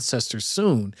become ancestors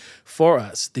soon for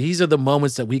us. These are the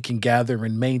moments that we can gather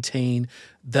and maintain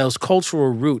those cultural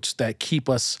roots that keep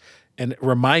us and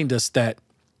remind us that,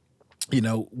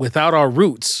 without our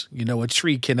roots, a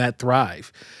tree cannot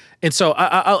thrive. And so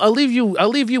I'll leave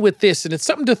you with this, and it's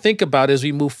something to think about as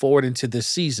we move forward into this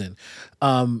season.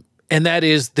 And that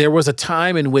is, there was a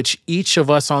time in which each of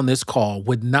us on this call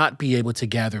would not be able to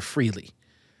gather freely.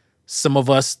 Some of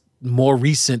us more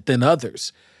recent than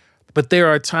others. But there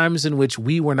are times in which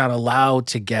we were not allowed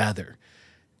to gather.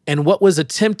 And what was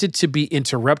attempted to be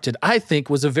interrupted, I think,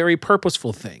 was a very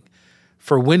purposeful thing.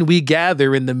 For when we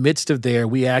gather in the midst of there,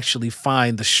 we actually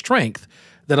find the strength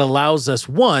that allows us,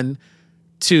 one,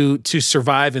 to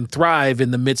survive and thrive in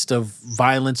the midst of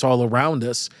violence all around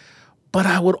us. But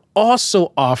I would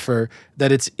also offer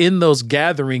that it's in those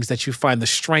gatherings that you find the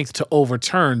strength to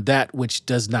overturn that which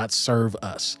does not serve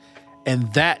us.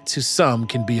 And that, to some,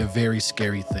 can be a very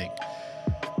scary thing.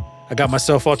 I got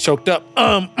myself all choked up.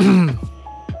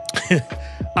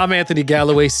 I'm Anthony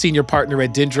Galloway, senior partner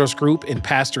at Dendros Group and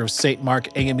pastor of St. Mark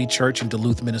AME Church in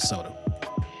Duluth, Minnesota.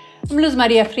 I'm Luz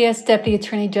Maria Frias, Deputy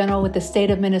Attorney General with the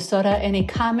state of Minnesota. Any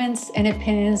comments and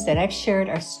opinions that I've shared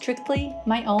are strictly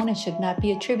my own and should not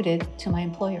be attributed to my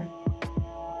employer.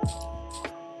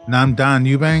 And I'm Don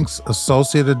Eubanks,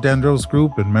 associate at Dendros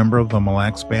Group and member of the Mille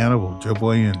Lacs Band of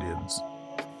Ojibwe Indians.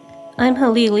 I'm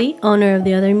Halili, owner of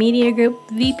the Other Media Group,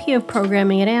 VP of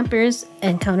Programming at Ampers,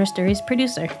 and Counter Stories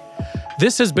producer.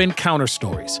 This has been Counter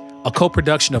Stories, a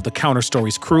co-production of the Counter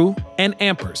Stories crew and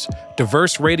Ampers,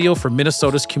 diverse radio for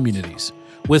Minnesota's communities,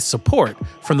 with support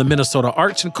from the Minnesota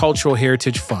Arts and Cultural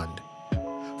Heritage Fund.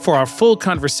 For our full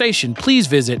conversation, please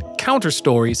visit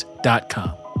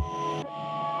counterstories.com.